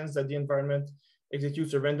 5% chance that the environment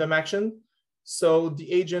executes a random action. So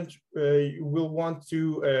the agent will want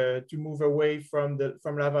to move away from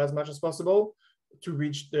lava as much as possible to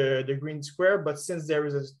reach the green square. But since there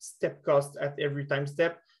is a step cost at every time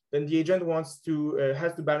step, then the agent has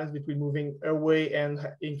to balance between moving away and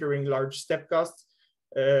incurring large step costs,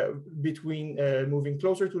 between moving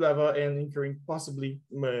closer to lava and incurring possibly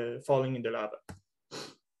falling in the lava.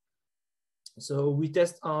 So we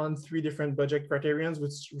test on 3 different budget criterions,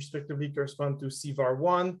 which respectively correspond to CVAR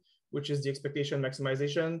 1, which is the expectation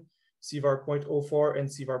maximization, CVAR 0.04 and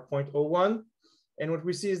CVAR 0.01. And what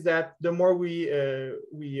we see is that the more we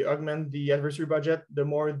augment the adversary budget, the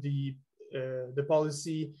more the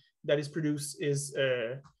policy that is produced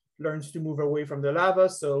learns to move away from the lava.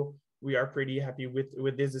 So we are pretty happy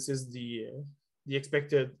with this. This is the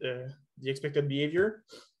expected behavior.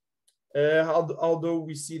 Although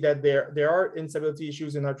we see that there are instability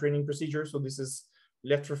issues in our training procedure, so this is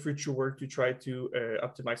left for future work to try to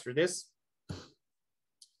optimize for this.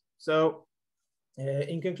 So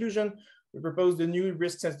in conclusion, we proposed a new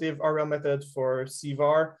risk-sensitive RL method for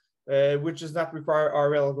CVAR, which does not require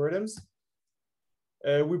RL algorithms.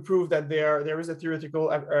 We proved that there is a theoretical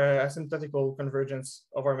asymptotical convergence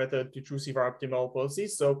of our method to true CVAR optimal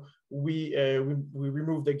policies. So we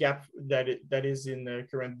removed the gap that is in the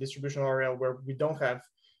current distributional RL where we don't have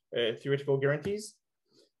theoretical guarantees.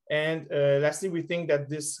 And lastly, we think that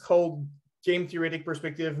this whole game theoretic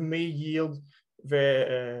perspective may yield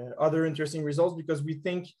other interesting results because we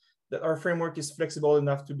think that our framework is flexible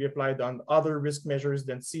enough to be applied on other risk measures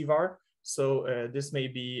than CVAR. So this may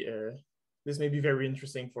be very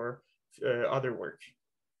interesting for other work.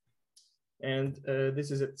 And this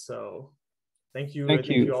is it. So thank you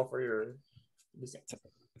all for your listening.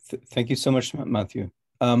 Thank you so much, Matthew.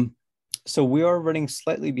 So we are running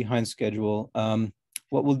slightly behind schedule.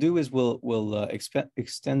 What we'll do is we'll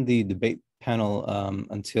extend the debate panel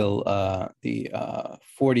until the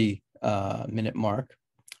 40-minute mark.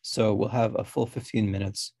 So we'll have a full 15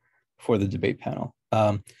 minutes for the debate panel.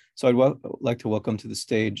 So I'd like to welcome to the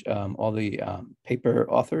stage all the paper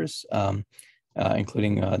authors,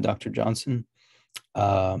 including Dr. Johnson.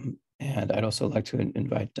 And I'd also like to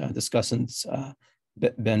invite discussants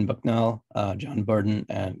Ben Bucknell, John Burden,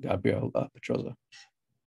 and Gabriel Pedroza.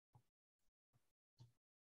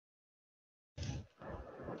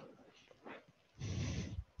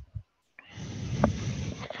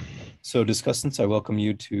 So discussants, I welcome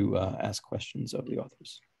you to ask questions of the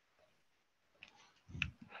authors.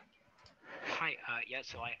 Hi, yeah,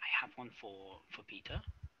 so I have one for Peter.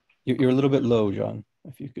 You're a little bit low, John,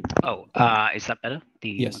 if you could. Oh, is that better? The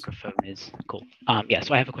yes. Microphone is cool. Yeah,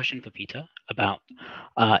 so I have a question for Peter about,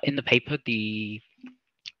 in the paper, the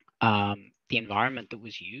environment that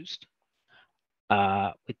was used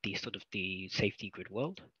with the sort of the safety grid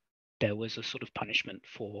world. There was a sort of punishment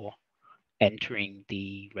for entering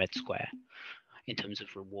the red square in terms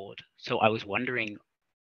of reward. So I was wondering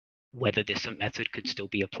whether this method could still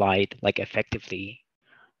be applied like effectively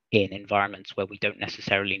in environments where we don't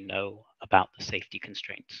necessarily know about the safety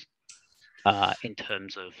constraints in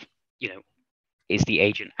terms of, you know, is the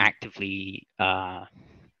agent actively actively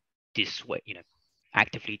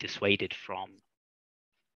dissuaded from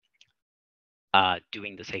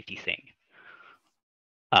doing the safety thing.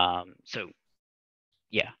 So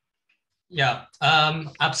yeah. Yeah,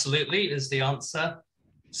 absolutely is the answer.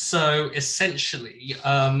 So essentially,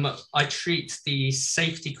 I treat the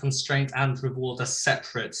safety constraint and reward as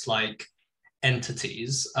separate like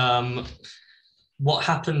entities. What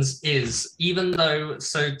happens is, even though,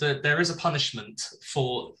 there is a punishment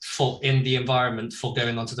for in the environment for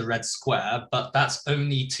going onto the red square, but that's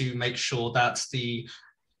only to make sure that we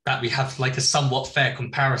have like a somewhat fair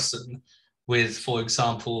comparison with, for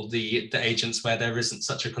example, the agents where there isn't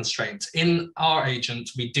such a constraint. In our agent,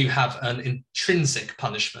 we do have an intrinsic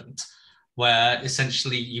punishment where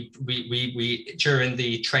essentially we during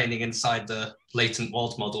the training inside the latent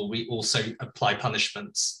world model, we also apply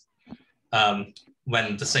punishments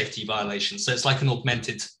when the safety violation. So it's like an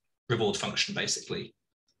augmented reward function, basically.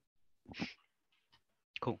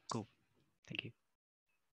 Cool. Thank you.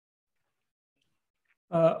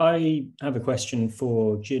 I have a question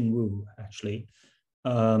for Jin Woo, actually.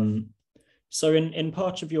 So in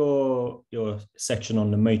part of your section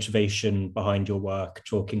on the motivation behind your work,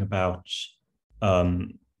 talking about,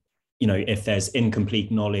 you know, if there's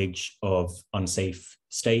incomplete knowledge of unsafe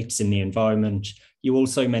states in the environment, you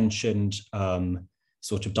also mentioned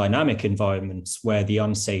sort of dynamic environments where the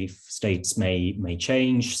unsafe states may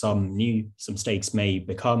change, some states may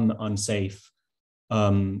become unsafe.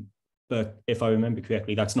 But if I remember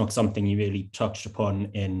correctly, that's not something you really touched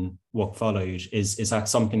upon in what followed. Is that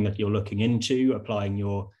something that you're looking into, applying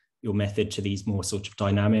your method to these more sort of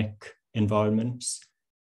dynamic environments?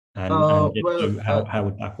 And if so, how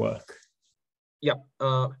would that work? Yeah.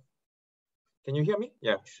 Can you hear me?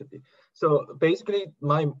 Yeah, should be. So basically,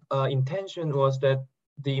 my intention was that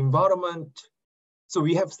the environment. So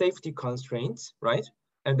we have safety constraints, right?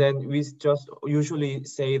 And then we just usually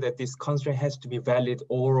say that this constraint has to be valid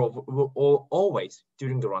always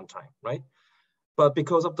during the runtime, right? But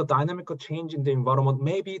because of the dynamical change in the environment,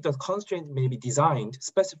 maybe the constraint may be designed,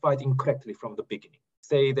 specified incorrectly from the beginning.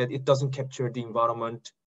 Say that it doesn't capture the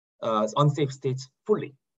environment unsafe states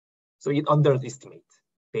fully. So it underestimates,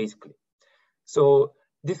 basically. So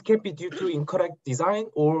this can be due to incorrect design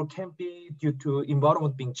or can be due to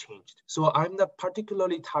environment being changed. So I'm not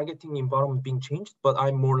particularly targeting environment being changed, but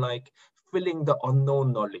I'm more like filling the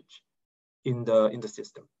unknown knowledge in the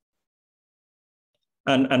system.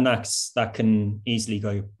 And that can easily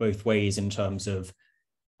go both ways in terms of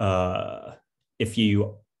if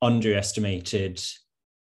you underestimated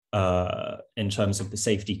in terms of the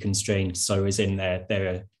safety constraints? So as in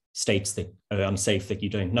there are states that are unsafe that you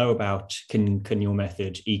don't know about. Can your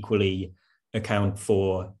method equally account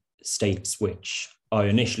for states which are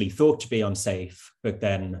initially thought to be unsafe, but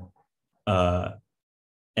then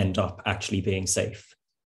end up actually being safe?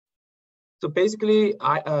 So basically,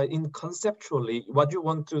 in conceptually, what you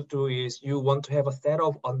want to do is you want to have a set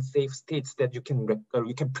of unsafe states that you can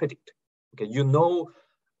predict. Okay, you know,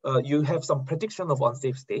 you have some prediction of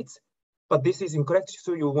unsafe states, but this is incorrect,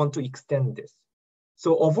 so you want to extend this.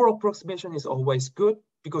 So over approximation is always good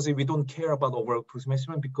because we don't care about over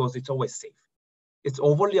approximation because it's always safe. It's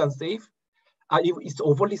overly unsafe. If it's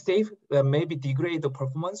overly safe, maybe degrade the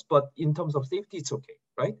performance, but in terms of safety, it's okay,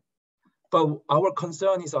 right? But our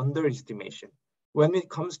concern is underestimation. When it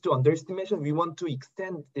comes to underestimation, we want to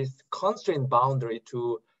extend this constraint boundary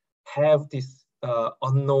to have this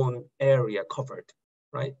unknown area covered,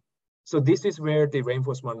 right? So this is where the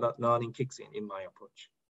reinforcement learning kicks in my approach.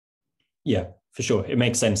 Yeah, for sure. It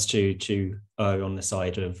makes sense to err on the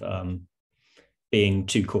side of being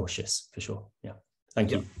too cautious, for sure. Yeah,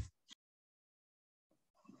 thank you.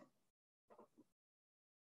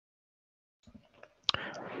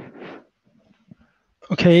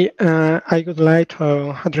 Okay, I would like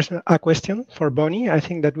to address a question for Bonnie. I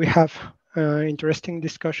think that we have interesting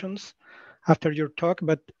discussions after your talk,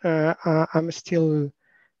 but I'm still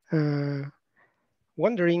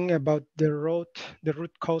wondering about the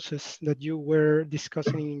root causes that you were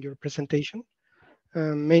discussing in your presentation,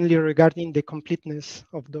 mainly regarding the completeness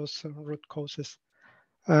of those root causes.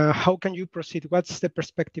 How can you proceed? What's the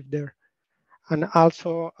perspective there? And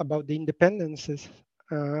also about the independences.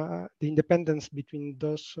 The independence between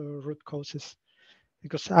those root causes,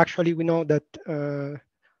 because actually we know that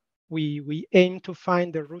we aim to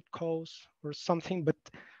find the root cause or something, but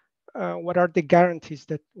what are the guarantees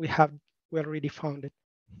that we already found it?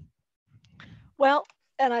 Well,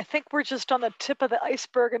 and I think we're just on the tip of the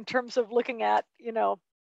iceberg in terms of looking at, you know,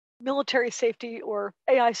 military safety or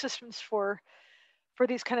AI systems for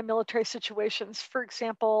these kind of military situations. For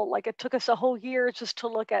example, like it took us a whole year just to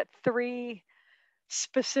look at 3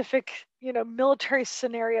 specific, you know, military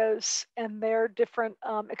scenarios and their different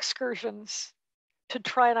excursions to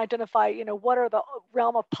try and identify, you know, what are the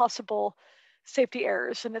realm of possible safety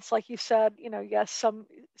errors. And it's like you said, you know, yes,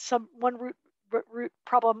 one root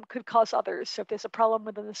problem could cause others. So if there's a problem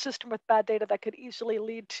within the system with bad data, that could easily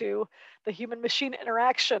lead to the human-machine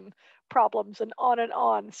interaction problems and on and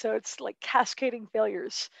on. So it's like cascading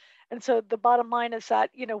failures. And so the bottom line is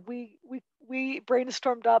that, you know, we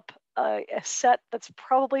brainstormed up a set that's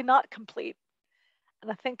probably not complete. And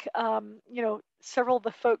I think, you know, several of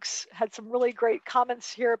the folks had some really great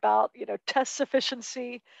comments here about, you know, test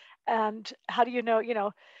sufficiency and how do you know,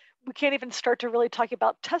 we can't even start to really talk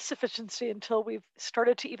about test sufficiency until we've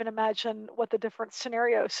started to even imagine what the different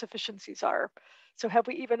scenario sufficiencies are. So have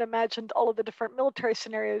we even imagined all of the different military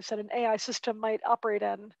scenarios that an AI system might operate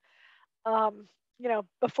in? You know,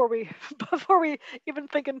 before we even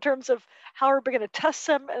think in terms of how are we going to test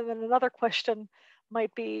them? And then another question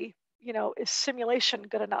might be, you know, is simulation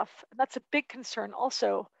good enough? And that's a big concern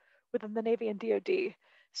also within the Navy and DoD.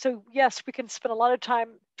 So yes, we can spend a lot of time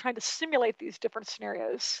trying to simulate these different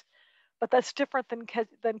scenarios, but that's different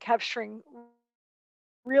than capturing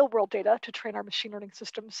real world data to train our machine learning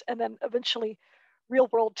systems, and then eventually real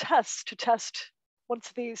world tests to test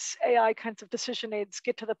once these AI kinds of decision aids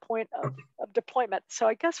get to the point of deployment. So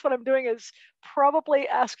I guess what I'm doing is probably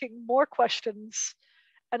asking more questions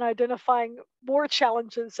and identifying more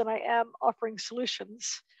challenges than I am offering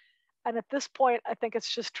solutions. And at this point, I think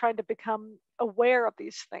it's just trying to become aware of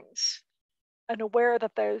these things and aware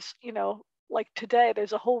that there's, you know, like today,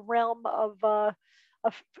 there's a whole realm of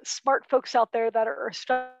smart folks out there that are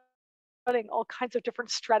studying all kinds of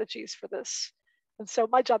different strategies for this. And so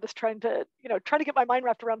my job is trying to get my mind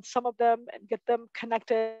wrapped around some of them and get them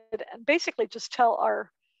connected and basically just tell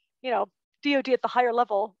our, you know, DoD at the higher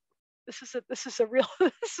level, this is a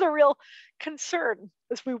real concern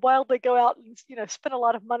as we wildly go out and, you know, spend a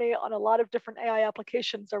lot of money on a lot of different AI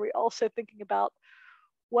applications. Are we also thinking about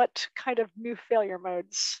what kind of new failure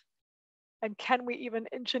modes, and can we even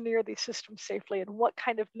engineer these systems safely, and what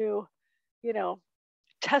kind of new, you know,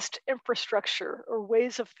 test infrastructure or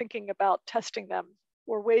ways of thinking about testing them,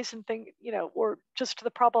 or ways and or just to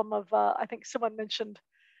the problem of, I think someone mentioned,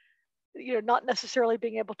 you know, not necessarily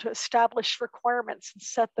being able to establish requirements and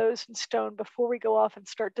set those in stone before we go off and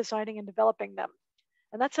start designing and developing them.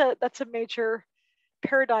 And that's a major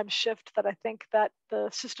paradigm shift that I think that the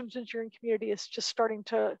systems engineering community is just starting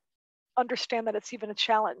to understand, that it's even a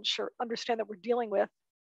challenge, or understand that we're dealing with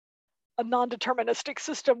a non-deterministic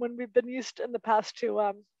system when we've been used in the past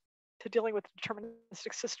to to dealing with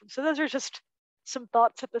deterministic systems. So those are just some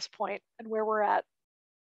thoughts at this point and where we're at.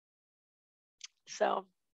 So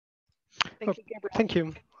thank you, Gabriel. Thank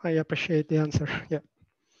you. I appreciate the answer.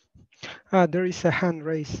 Yeah. There is a hand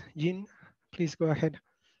raised. Jean, please go ahead.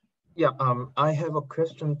 Yeah, I have a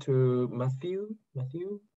question to Matthew.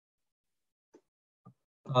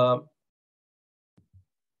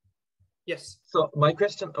 Yes. So my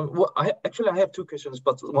question, well, I have two questions,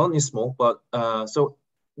 but one is small. But so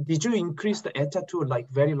did you increase the eta to like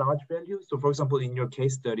very large values? So for example, in your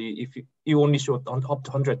case study, if you only showed up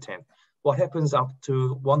to 110, what happens up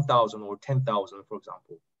to 1,000 or 10,000, for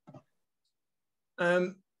example?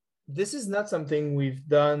 This is not something we've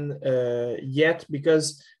done yet,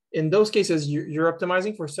 because in those cases, you're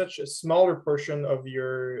optimizing for such a smaller portion of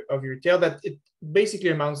your tail that it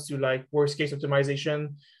basically amounts to like worst case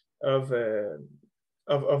optimization of the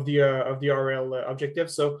RL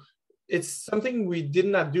objective. So it's something we did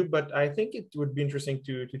not do, but I think it would be interesting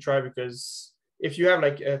to try, because if you have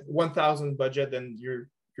like a 1,000 budget, then your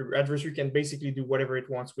adversary can basically do whatever it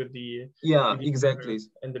wants with the exactly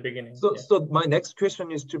in the beginning. So my next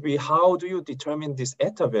question is to be, how do you determine this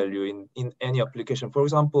eta value in any application? For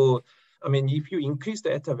example, I mean, if you increase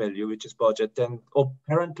the eta value, which is budget, then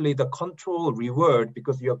apparently the control reward,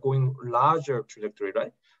 because you are going larger trajectory,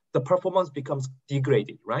 right? The performance becomes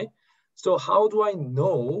degraded, right? So how do I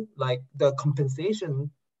know like the compensation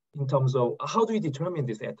in terms of how do you determine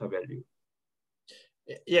this eta value?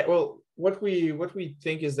 Yeah, well, what we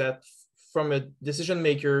think is that from a decision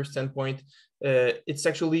maker standpoint, it's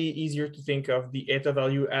actually easier to think of the eta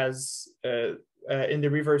value as in the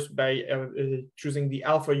reverse by choosing the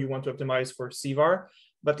alpha you want to optimize for CVAR.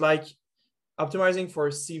 But like optimizing for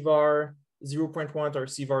CVAR 0.1 or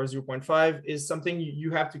CVAR 0.5 is something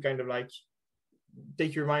you have to kind of like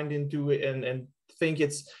take your mind into it and think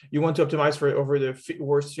you want to optimize for over the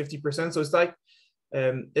worst 50%. So it's like,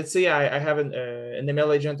 let's say I have an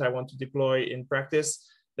ML agent I want to deploy in practice,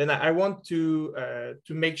 then I want to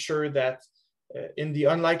make sure that in the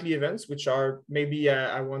unlikely events, which are maybe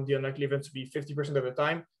I want the unlikely events to be 50% of the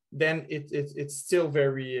time, then it's still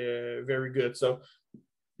very very good. So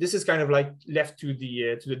this is kind of like left to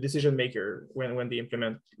the decision maker when they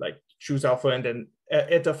implement, like choose alpha and then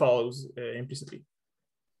eta follows implicitly.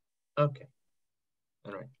 Okay.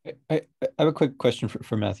 All right. I have a quick question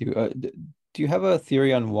for Matthew. Do you have a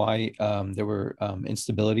theory on why there were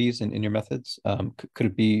instabilities in your methods? Could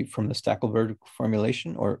it be from the Stackelberg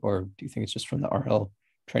formulation, or do you think it's just from the RL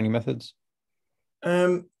training methods?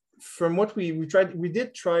 From what we tried, we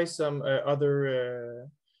did try some other,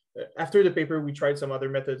 after the paper, we tried some other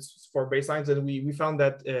methods for baselines, and we found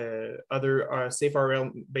that other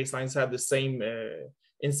SafeRL baselines had the same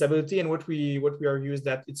instability. And what we argue is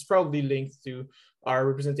that it's probably linked to our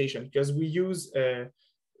representation, because we use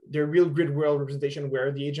the real grid world representation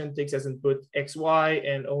where the agent takes as input X, Y,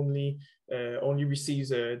 and only receives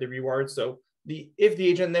the reward. So if the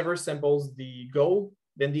agent never samples the goal,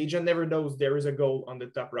 then the agent never knows there is a goal on the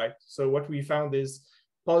top right. So what we found is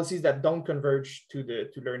policies that don't converge to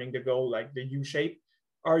learning the goal, like the U shape,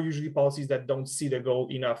 are usually policies that don't see the goal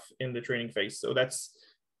enough in the training phase. So that's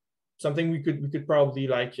something we could probably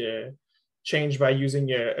like change by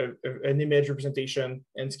using an image representation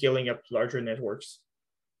and scaling up to larger networks.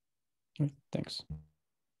 Thanks.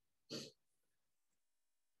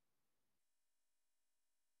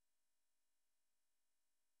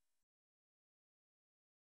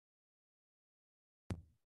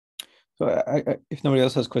 So if nobody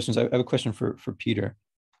else has questions, I have a question for Peter.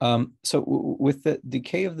 So with the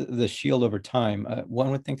decay of the shield over time,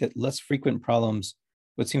 one would think that less frequent problems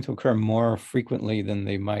would seem to occur more frequently than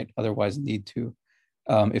they might otherwise need to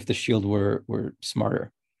if the shield were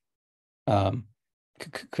smarter.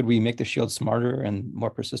 Could we make the shield smarter and more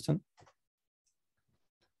persistent?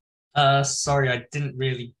 Sorry, I didn't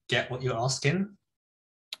really get what you're asking.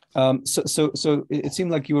 So it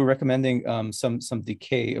seemed like you were recommending some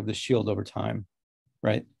decay of the shield over time,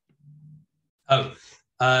 right? Oh,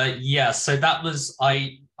 yeah. So that was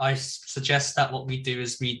I suggest that what we do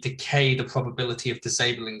is we decay the probability of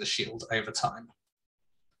disabling the shield over time.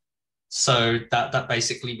 So that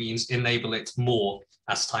basically means enable it more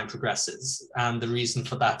as time progresses. And the reason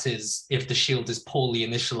for that is if the shield is poorly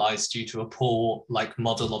initialized due to a poor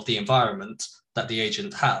model of the environment that the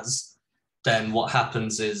agent has, then what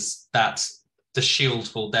happens is that the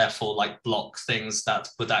shield will therefore block things that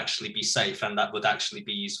would actually be safe and that would actually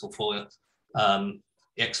be useful for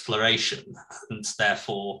exploration. And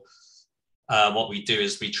therefore, what we do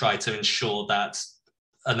is we try to ensure that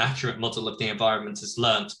an accurate model of the environment is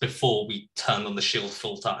learned before we turn on the shield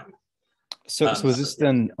full time. So is this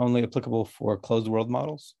then only applicable for closed world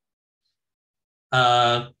models?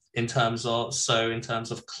 In terms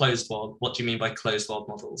of closed world, what do you mean by closed world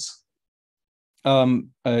models? In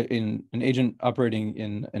an agent operating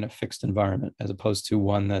in a fixed environment, as opposed to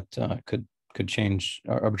one that could change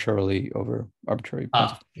arbitrarily over arbitrary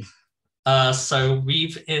points of time. So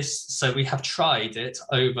we have tried it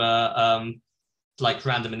over like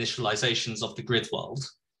random initializations of the grid world,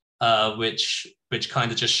 which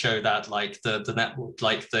kind of just show that like the network,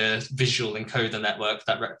 like the visual encoder network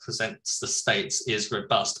that represents the states is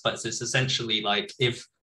robust, but it's essentially like if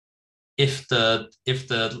the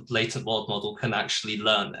latent world model can actually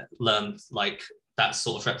learn like that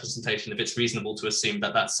sort of representation, if it's reasonable to assume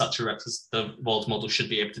that that's such a the world model should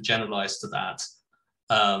be able to generalize to that,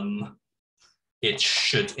 it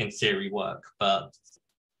should in theory work, but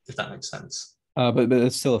if that makes sense. But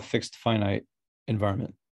it's still a fixed finite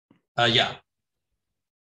environment. Yeah.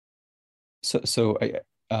 So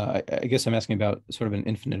I guess I'm asking about sort of an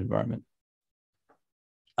infinite environment.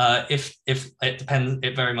 If it depends,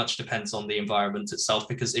 it very much depends on the environment itself,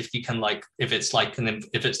 because if you can like, if it's like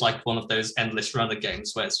one of those endless runner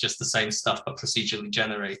games where it's just the same stuff but procedurally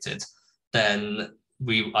generated, then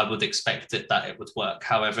I would expect that it would work.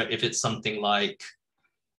 However, if it's something like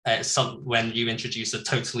when you introduce a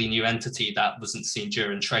totally new entity that wasn't seen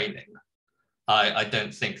during training, I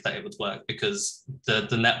don't think that it would work, because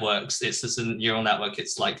the networks, it's just a neural network,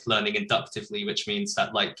 it's like learning inductively, which means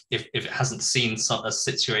that like if it hasn't seen a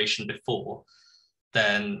situation before,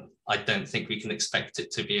 then I don't think we can expect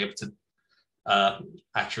it to be able to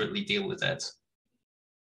accurately deal with it.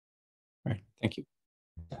 All right, thank you.